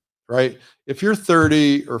 30, right? If you're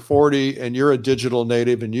 30 or 40 and you're a digital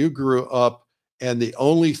native and you grew up and the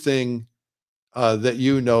only thing that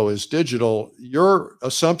you know is digital, your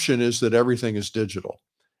assumption is that everything is digital.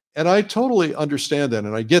 And I totally understand that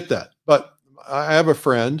and I get that. But I have a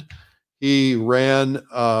friend, he ran,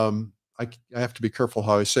 I have to be careful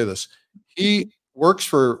how I say this. He works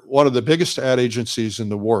for one of the biggest ad agencies in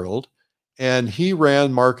the world, and he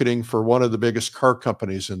ran marketing for one of the biggest car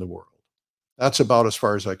companies in the world. That's about as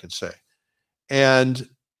far as I can say. And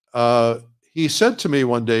he said to me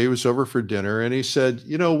one day, he was over for dinner, and he said,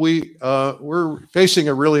 we're facing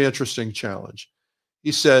a really interesting challenge.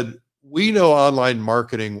 He said, we know online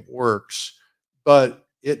marketing works, but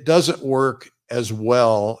it doesn't work as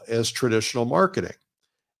well as traditional marketing.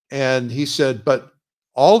 And he said, but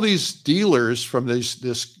all these dealers from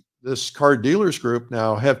this car dealers group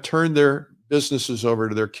now have turned their businesses over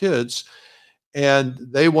to their kids, and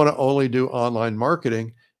they want to only do online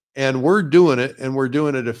marketing. And we're doing it, and we're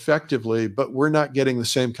doing it effectively, but we're not getting the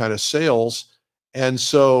same kind of sales. And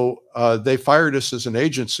so they fired us as an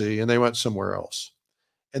agency, and they went somewhere else.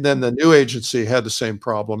 And then the new agency had the same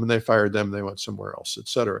problem, and they fired them, and they went somewhere else, et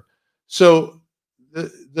cetera. So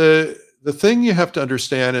the thing you have to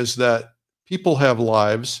understand is that people have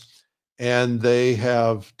lives, and they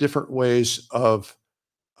have different ways of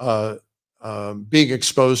being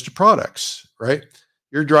exposed to products, right?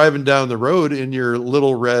 You're driving down the road in your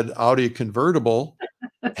little red Audi convertible,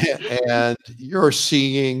 and you're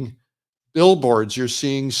seeing billboards, you're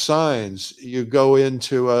seeing signs. You go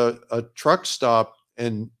into a truck stop,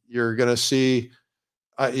 and you're going to see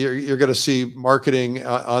you're going to see marketing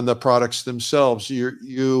on the products themselves.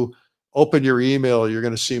 You open your email, you're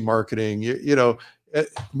going to see marketing.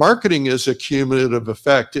 Marketing is a cumulative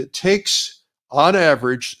effect. It takes, on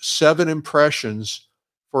average, 7 impressions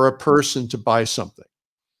for a person to buy something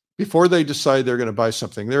before they decide they're going to buy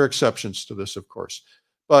something. There are exceptions to this, of course.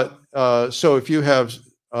 But so if you have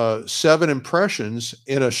 7 impressions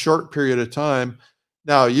in a short period of time,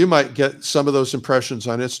 now you might get some of those impressions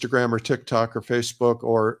on Instagram or TikTok or Facebook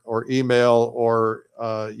or email or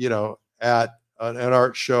at an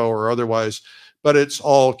art show or otherwise, but it's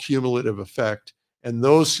all cumulative effect, and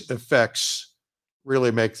those effects really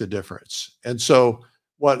make the difference. And so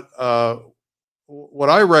what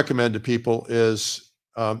I recommend to people is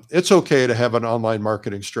it's okay to have an online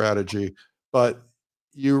marketing strategy, but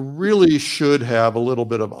you really should have a little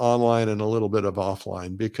bit of online and a little bit of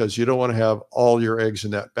offline, because you don't want to have all your eggs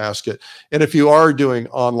in that basket. And if you are doing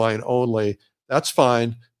online only, that's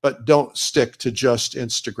fine, but don't stick to just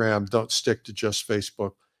Instagram. Don't stick to just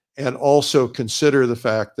Facebook. And also consider the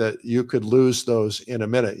fact that you could lose those in a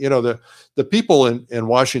minute. The people in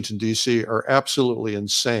Washington, D.C. are absolutely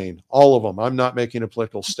insane. All of them. I'm not making a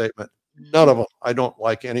political statement. None of them. I don't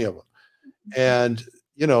like any of them. And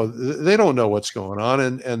they don't know what's going on,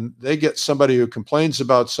 and they get somebody who complains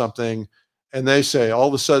about something, and they say all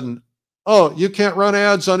of a sudden, oh, you can't run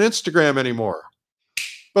ads on Instagram anymore.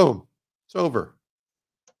 Boom, it's over,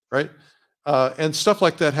 right? And stuff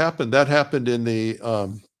like that happened. That happened in the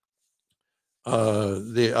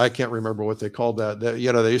I can't remember what they called that. They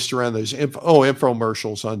used to run these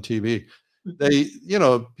infomercials on TV. They,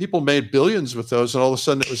 people made billions with those, and all of a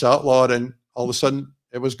sudden it was outlawed, and all of a sudden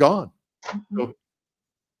it was gone. So,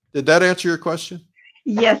 did that answer your question?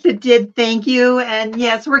 Yes, it did. Thank you. And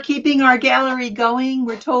yes, we're keeping our gallery going.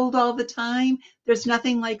 We're told all the time there's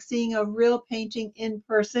nothing like seeing a real painting in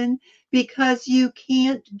person, because you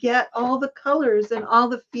can't get all the colors and all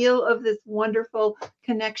the feel of this wonderful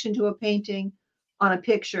connection to a painting on a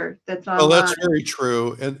picture that's online. Well, that's very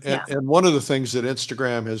true. And one of the things that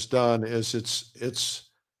Instagram has done is it's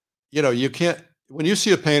you can't, when you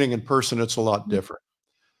see a painting in person, it's a lot different.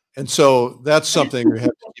 And so that's something we have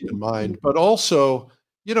to keep in mind. But also,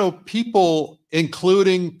 people,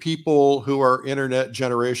 including people who are internet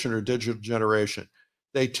generation or digital generation,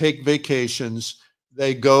 they take vacations.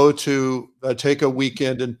 They go to take a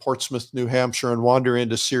weekend in Portsmouth, New Hampshire, and wander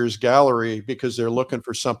into Sears Gallery because they're looking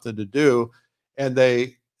for something to do. And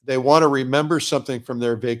they want to remember something from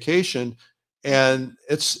their vacation. And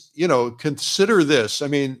it's, consider this. I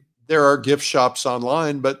mean, there are gift shops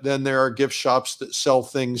online, but then there are gift shops that sell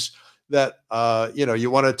things that, you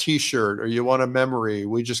want a t-shirt or you want a memory.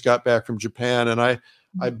 We just got back from Japan, and I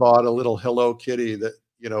bought a little Hello Kitty that,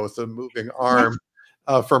 with a moving arm.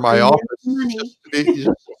 for my office, money. just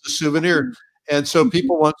a souvenir. And so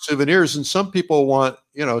people want souvenirs, and some people want,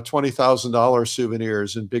 $20,000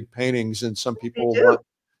 souvenirs and big paintings, and some people want,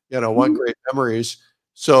 want great memories.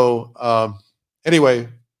 So anyway,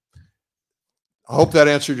 I hope that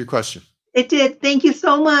answered your question. It did. Thank you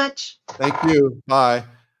so much. Thank you. Bye.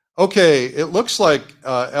 Okay, it looks like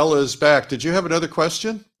Ella is back. Did you have another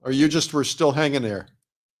question, or you just were still hanging there?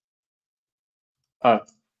 I'm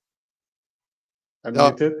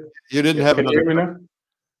muted. You didn't have Can you another hear me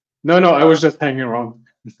now? No, I was just hanging around.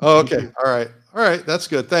 Oh, okay. All right. That's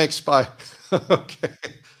good. Thanks. Bye. Okay.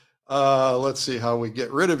 Let's see how we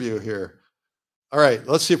get rid of you here. All right.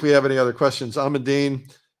 Let's see if we have any other questions. Amadine.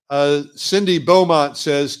 Cindy Beaumont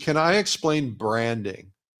says, can I explain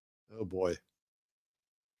branding? Oh boy.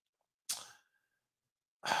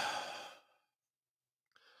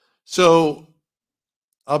 So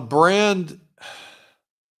a brand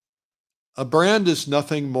is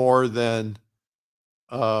nothing more than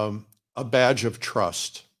a badge of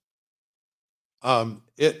trust.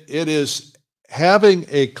 It is having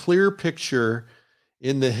a clear picture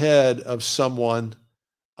in the head of someone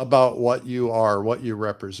about what you are, what you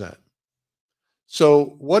represent.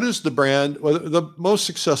 So what is the brand? Well, the most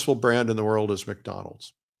successful brand in the world is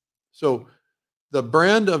McDonald's. So the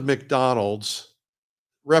brand of McDonald's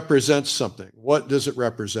represents something. What does it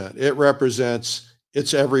represent? It represents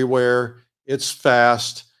it's everywhere, it's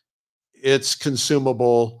fast, it's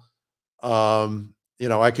consumable.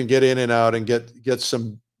 I can get in and out and get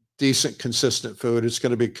some decent, consistent food. It's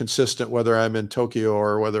going to be consistent whether I'm in Tokyo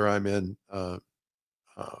or whether I'm in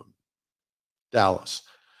Dallas.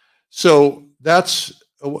 So that's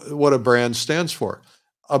what a brand stands for.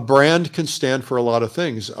 A brand can stand for a lot of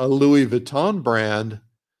things. A Louis Vuitton brand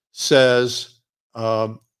says,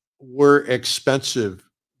 we're expensive,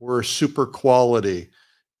 we're super quality.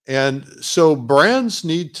 And so brands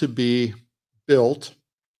need to be built,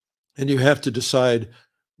 and you have to decide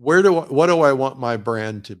what do I want my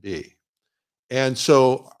brand to be? And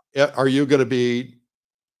so are you going to be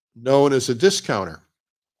known as a discounter?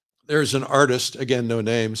 There's an artist, again, no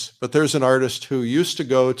names, but there's an artist who used to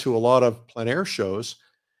go to a lot of plein air shows,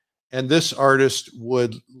 and this artist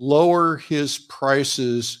would lower his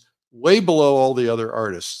prices way below all the other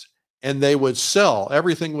artists, and they would sell,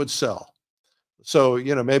 everything would sell. So,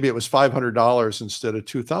 maybe it was $500 instead of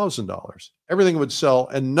 $2,000. Everything would sell,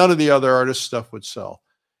 and none of the other artists' stuff would sell.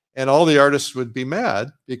 And all the artists would be mad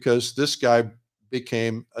because this guy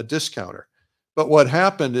became a discounter. But what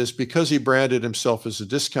happened is, because he branded himself as a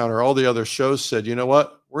discounter, all the other shows said, you know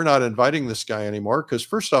what, we're not inviting this guy anymore, because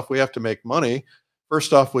first off, we have to make money.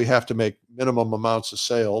 First off, we have to make minimum amounts of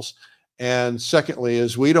sales. And secondly,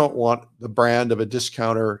 is we don't want the brand of a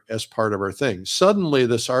discounter as part of our thing. Suddenly,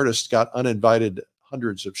 this artist got uninvited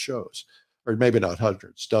hundreds of shows, or maybe not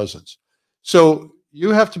hundreds, dozens. So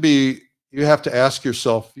you have to ask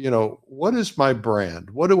yourself, what is my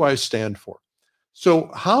brand? What do I stand for?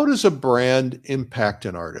 So how does a brand impact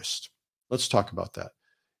an artist? Let's talk about that.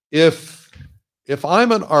 If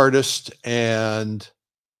I'm an artist and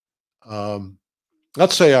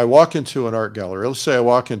let's say I walk into an art gallery. Let's say I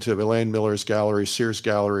walk into Elaine Miller's gallery, Sears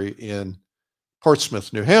Gallery in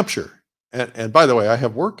Portsmouth, New Hampshire. And by the way, I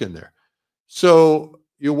have work in there. So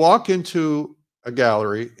you walk into a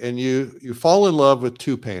gallery and you fall in love with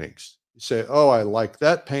two paintings. You say, oh, I like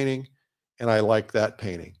that painting and I like that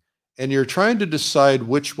painting. And you're trying to decide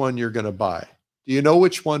which one you're going to buy. Do you know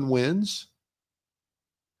which one wins?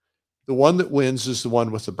 The one that wins is the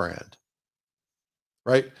one with the brand,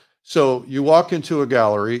 right? So you walk into a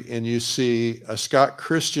gallery and you see a Scott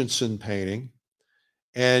Christensen painting,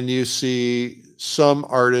 and you see some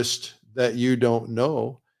artist that you don't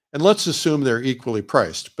know. And let's assume they're equally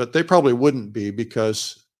priced, but they probably wouldn't be,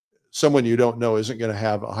 because someone you don't know isn't going to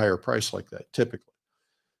have a higher price like that typically.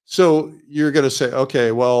 So you're going to say,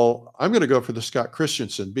 okay, well, I'm going to go for the Scott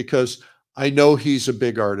Christensen because I know he's a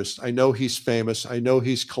big artist. I know he's famous. I know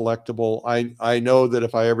he's collectible. I know that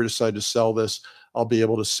if I ever decide to sell this, I'll be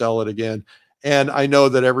able to sell it again. And I know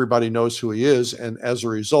that everybody knows who he is. And as a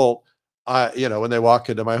result, when they walk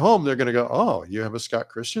into my home, they're going to go, oh, you have a Scott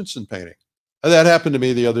Christensen painting. And that happened to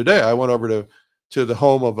me the other day. I went over to the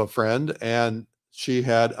home of a friend, and she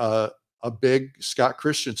had a big Scott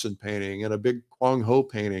Christensen painting and a big Kwang Ho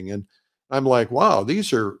painting. And I'm like, wow,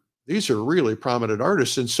 these are really prominent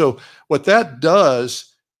artists. And so what that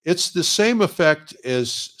does, it's the same effect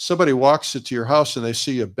as somebody walks into your house and they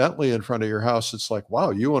see a Bentley in front of your house. It's like, wow,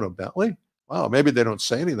 you own a Bentley? Wow, maybe they don't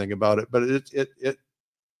say anything about it, but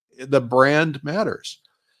the brand matters.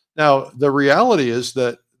 Now, the reality is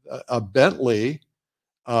that a Bentley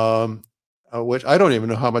which I don't even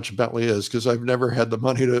know how much a Bentley is because I've never had the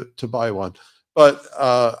money to buy one. But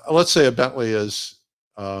let's say a Bentley is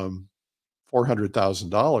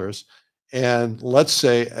 $400,000, and let's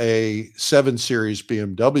say a 7 Series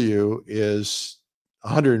BMW is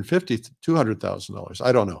 $150,000 to $200,000.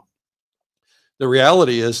 I don't know. The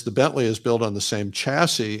reality is the Bentley is built on the same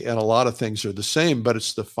chassis and a lot of things are the same, but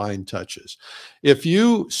it's the fine touches. If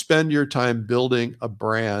you spend your time building a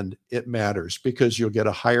brand, it matters because you'll get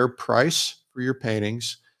a higher price for your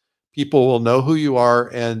paintings. People will know who you are,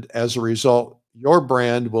 and as a result, your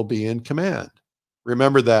brand will be in command.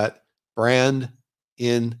 Remember that, brand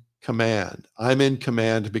in command. I'm in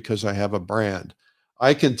command because I have a brand.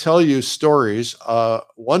 I can tell you stories.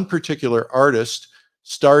 One particular artist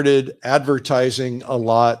started advertising a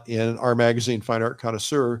lot in our magazine, Fine Art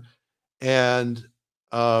Connoisseur, and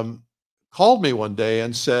called me one day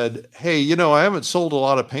and said, "Hey, you know, I haven't sold a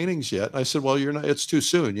lot of paintings yet." And I said, "Well, you're not, it's too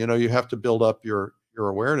soon. You know, you have to build up your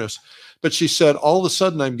awareness." But she said, "All of a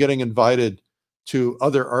sudden I'm getting invited to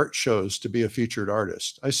other art shows to be a featured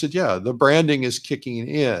artist." I said, "Yeah, the branding is kicking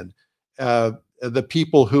in. The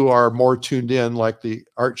people who are more tuned in, like the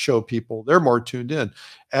art show people, they're more tuned in.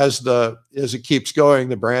 As it keeps going,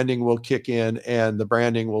 the branding will kick in and the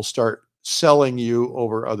branding will start selling you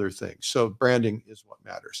over other things." So branding is what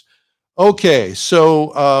matters. Okay,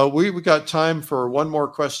 so we got time for one more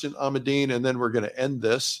question, Amadine, and then we're going to end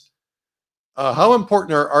this. How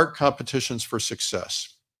important are art competitions for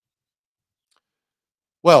success?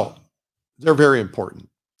 Well, they're very important.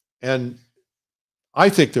 And I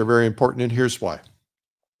think they're very important, and here's why.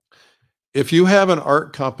 If you have an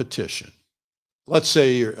art competition, let's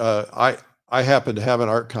say I happen to have an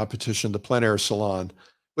art competition, the Plein Air Salon,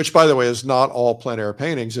 which, by the way, is not all plein air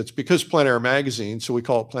paintings. It's because Plein Air Magazine, so we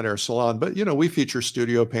call it Plein Air Salon. But, you know, we feature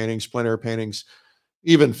studio paintings, plein air paintings,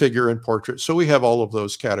 even figure and portrait. So we have all of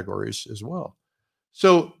those categories as well.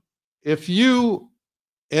 So if you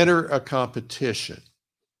enter a competition,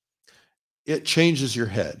 it changes your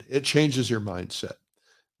head. It changes your mindset.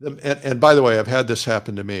 And by the way, I've had this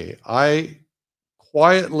happen to me. I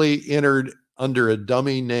quietly entered under a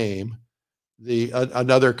dummy name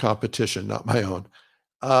another competition, not my own.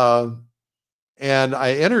 And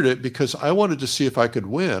I entered it because I wanted to see if I could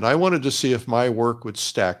win. I wanted to see if my work would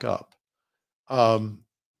stack up. I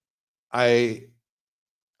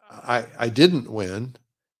didn't win,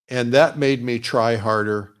 and that made me try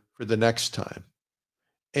harder for the next time.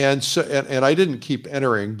 And so, and I didn't keep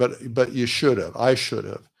entering, but you should have. I should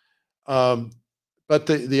have. But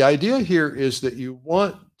the idea here is that you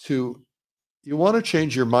want to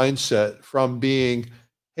change your mindset from being,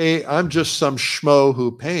 "Hey, I'm just some schmo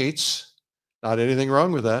who paints," not anything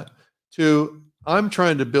wrong with that, to, "I'm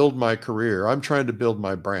trying to build my career. I'm trying to build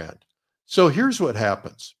my brand." So here's what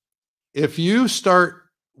happens. If you start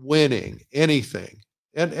winning anything,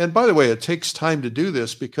 and by the way, it takes time to do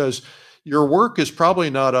this because your work is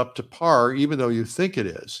probably not up to par, even though you think it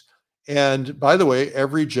is. And by the way,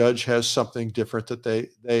 every judge has something different that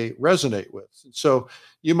they resonate with. So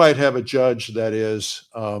you might have a judge that is,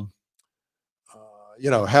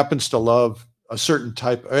 happens to love a certain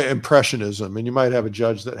type of impressionism, and you might have a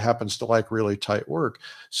judge that happens to like really tight work.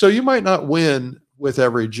 So you might not win with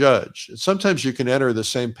every judge. Sometimes you can enter the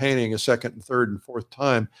same painting a second and third and fourth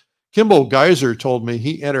time. Kimball Geiser told me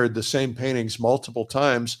he entered the same paintings multiple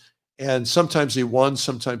times, and sometimes he won,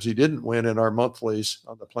 sometimes he didn't win in our monthlies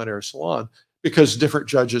on the Plein Air Salon because different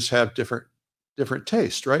judges have different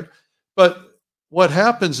taste, right? But what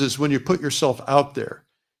happens is when you put yourself out there,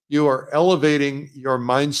 you are elevating your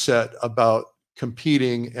mindset about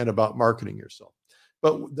competing and about marketing yourself.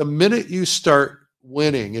 But the minute you start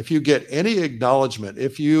winning, if you get any acknowledgement,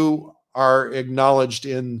 if you are acknowledged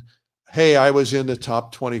in, "Hey, I was in the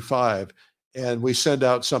top 25, and we send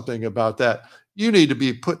out something about that," you need to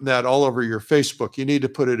be putting that all over your Facebook. You need to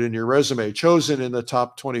put it in your resume, "Chosen in the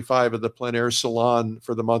top 25 of the Plein Air Salon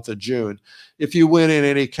for the month of June." If you win in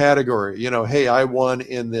any category, "Hey, I won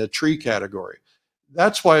in the tree category."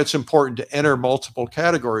 That's why it's important to enter multiple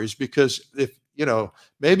categories, because if,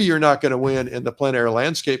 maybe you're not going to win in the plein air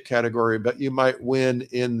landscape category, but you might win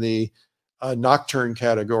in the nocturne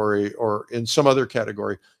category or in some other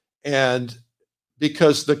category. And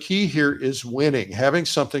because the key here is winning, having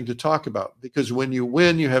something to talk about, because when you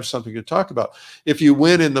win, you have something to talk about. If you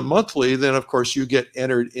win in the monthly, then of course you get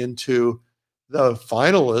entered into the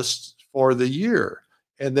finalists for the year.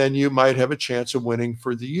 And then you might have a chance of winning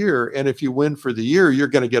for the year. And if you win for the year, you're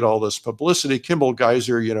going to get all this publicity. Kimball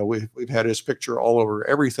Geiser, we've had his picture all over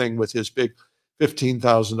everything with his big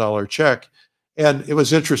 $15,000 check. And it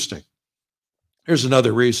was interesting. Here's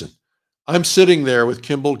another reason. I'm sitting there with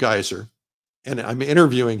Kimball Geiser, And I'm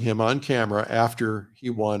interviewing him on camera after he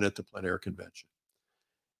won at the plein air convention.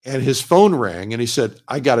 And his phone rang and he said,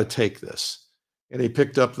 I got to take this. And he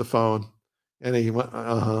picked up the phone and he went,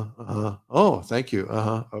 oh, thank you.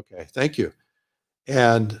 Okay, thank you.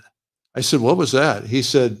 And I said, what was that? He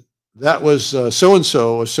said, that was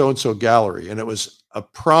so-and-so, a so-and-so gallery. And it was a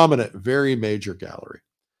prominent, very major gallery.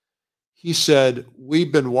 He said,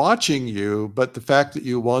 we've been watching you, but the fact that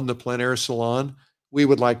you won the plein air salon, we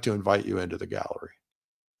would like to invite you into the gallery.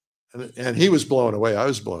 And he was blown away. I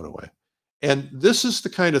was blown away. And this is the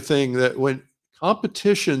kind of thing that when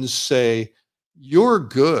competitions say, you're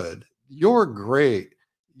good, you're great,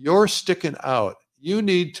 you're sticking out, you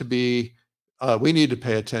need to be, we need to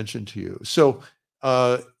pay attention to you. So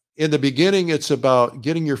in the beginning, it's about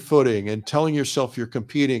getting your footing and telling yourself you're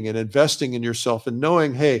competing and investing in yourself and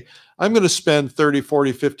knowing, hey, I'm going to spend 30,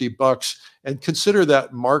 40, 50 bucks and consider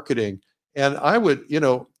that marketing. And I would, you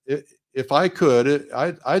know, if I could,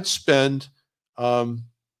 I'd spend a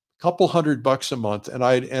couple $100 a month and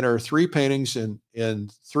I'd enter 3 paintings in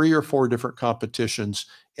 3 or 4 different competitions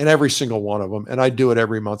in every single one of them. And I'd do it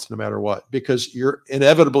every month, no matter what, because you're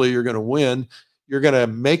inevitably, you're going to win. You're going to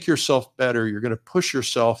make yourself better. You're going to push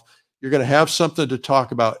yourself. You're going to have something to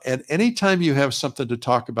talk about. And anytime you have something to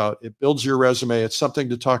talk about, it builds your resume. It's something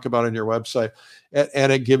to talk about on your website,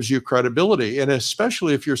 and it gives you credibility. And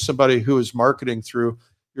especially if you're somebody who is marketing through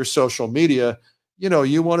your social media, you know,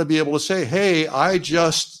 you want to be able to say, hey, I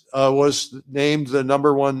just was named the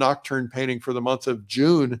 #1 nocturne painting for the month of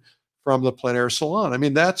June from the plein air salon. I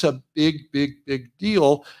mean, that's a big, big, big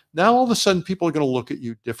deal. Now, all of a sudden, people are going to look at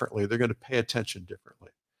you differently. They're going to pay attention differently.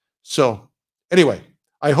 So anyway,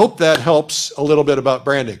 I hope that helps a little bit about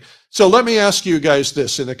branding. So let me ask you guys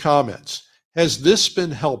this in the comments. Has this been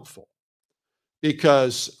helpful?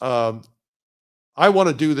 Because I want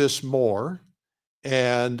to do this more,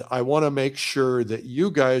 and I want to make sure that you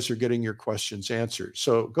guys are getting your questions answered.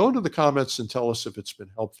 So go into the comments and tell us if it's been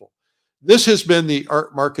helpful. This has been the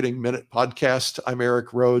Art Marketing Minute podcast. I'm Eric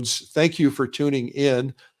Rhoads. Thank you for tuning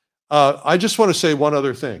in. I just want to say one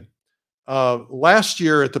other thing. Last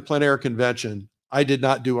year at the plein air convention, I did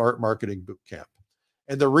not do art marketing boot camp.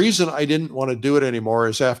 And the reason I didn't want to do it anymore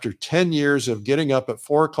is after 10 years of getting up at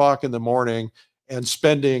 4 o'clock in the morning and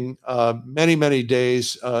spending many, many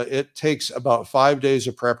days, it takes about 5 days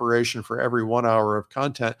of preparation for every 1 hour of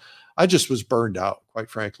content. I just was burned out,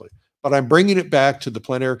 quite frankly. But I'm bringing it back to the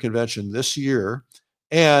plein air convention this year,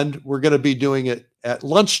 and we're going to be doing it at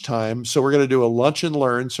lunchtime. So we're going to do a lunch and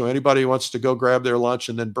learn. So anybody who wants to go grab their lunch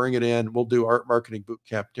and then bring it in, we'll do art marketing boot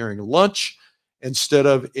camp during lunch instead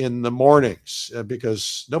of in the mornings,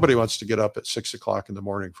 because nobody wants to get up at 6 o'clock in the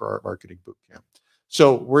morning for art marketing boot camp.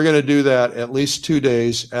 So we're going to do that at least 2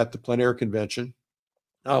 days at the plein air convention.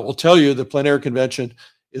 I will tell you the plein air convention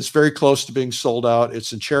is very close to being sold out.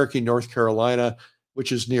 It's in Cherokee, North Carolina,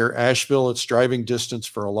 which is near Asheville. It's driving distance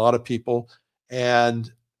for a lot of people. And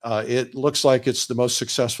it looks like it's the most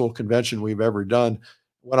successful convention we've ever done.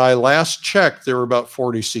 When I last checked, there were about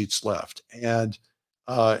 40 seats left. And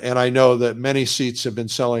I know that many seats have been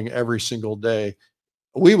selling every single day.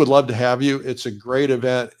 We would love to have you. It's a great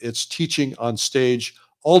event. It's teaching on stage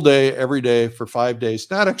all day, every day for 5 days.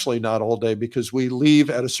 Not all day, because we leave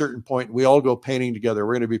at a certain point. We all go painting together.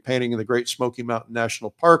 We're going to be painting in the Great Smoky Mountain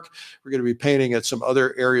National Park. We're going to be painting at some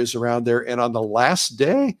other areas around there. And on the last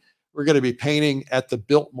day, we're going to be painting at the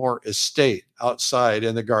Biltmore Estate outside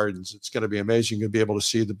in the gardens. It's going to be amazing. You'll be able to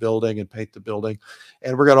see the building and paint the building.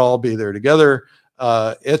 And we're going to all be there together.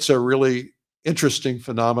 It's a really interesting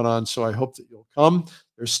phenomenon. So I hope that you'll come.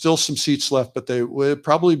 There's still some seats left, but they will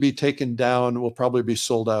probably be taken down. Will probably be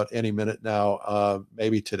sold out any minute now,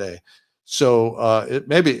 maybe today. So it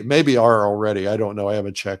maybe are already. I don't know. I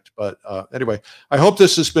haven't checked. But anyway, I hope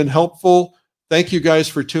this has been helpful. Thank you guys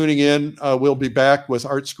for tuning in. We'll be back with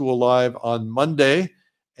Art School Live on Monday,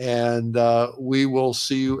 and we will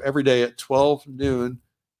see you every day at 12 noon,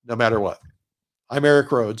 no matter what. I'm Eric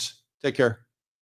Rhoads. Take care.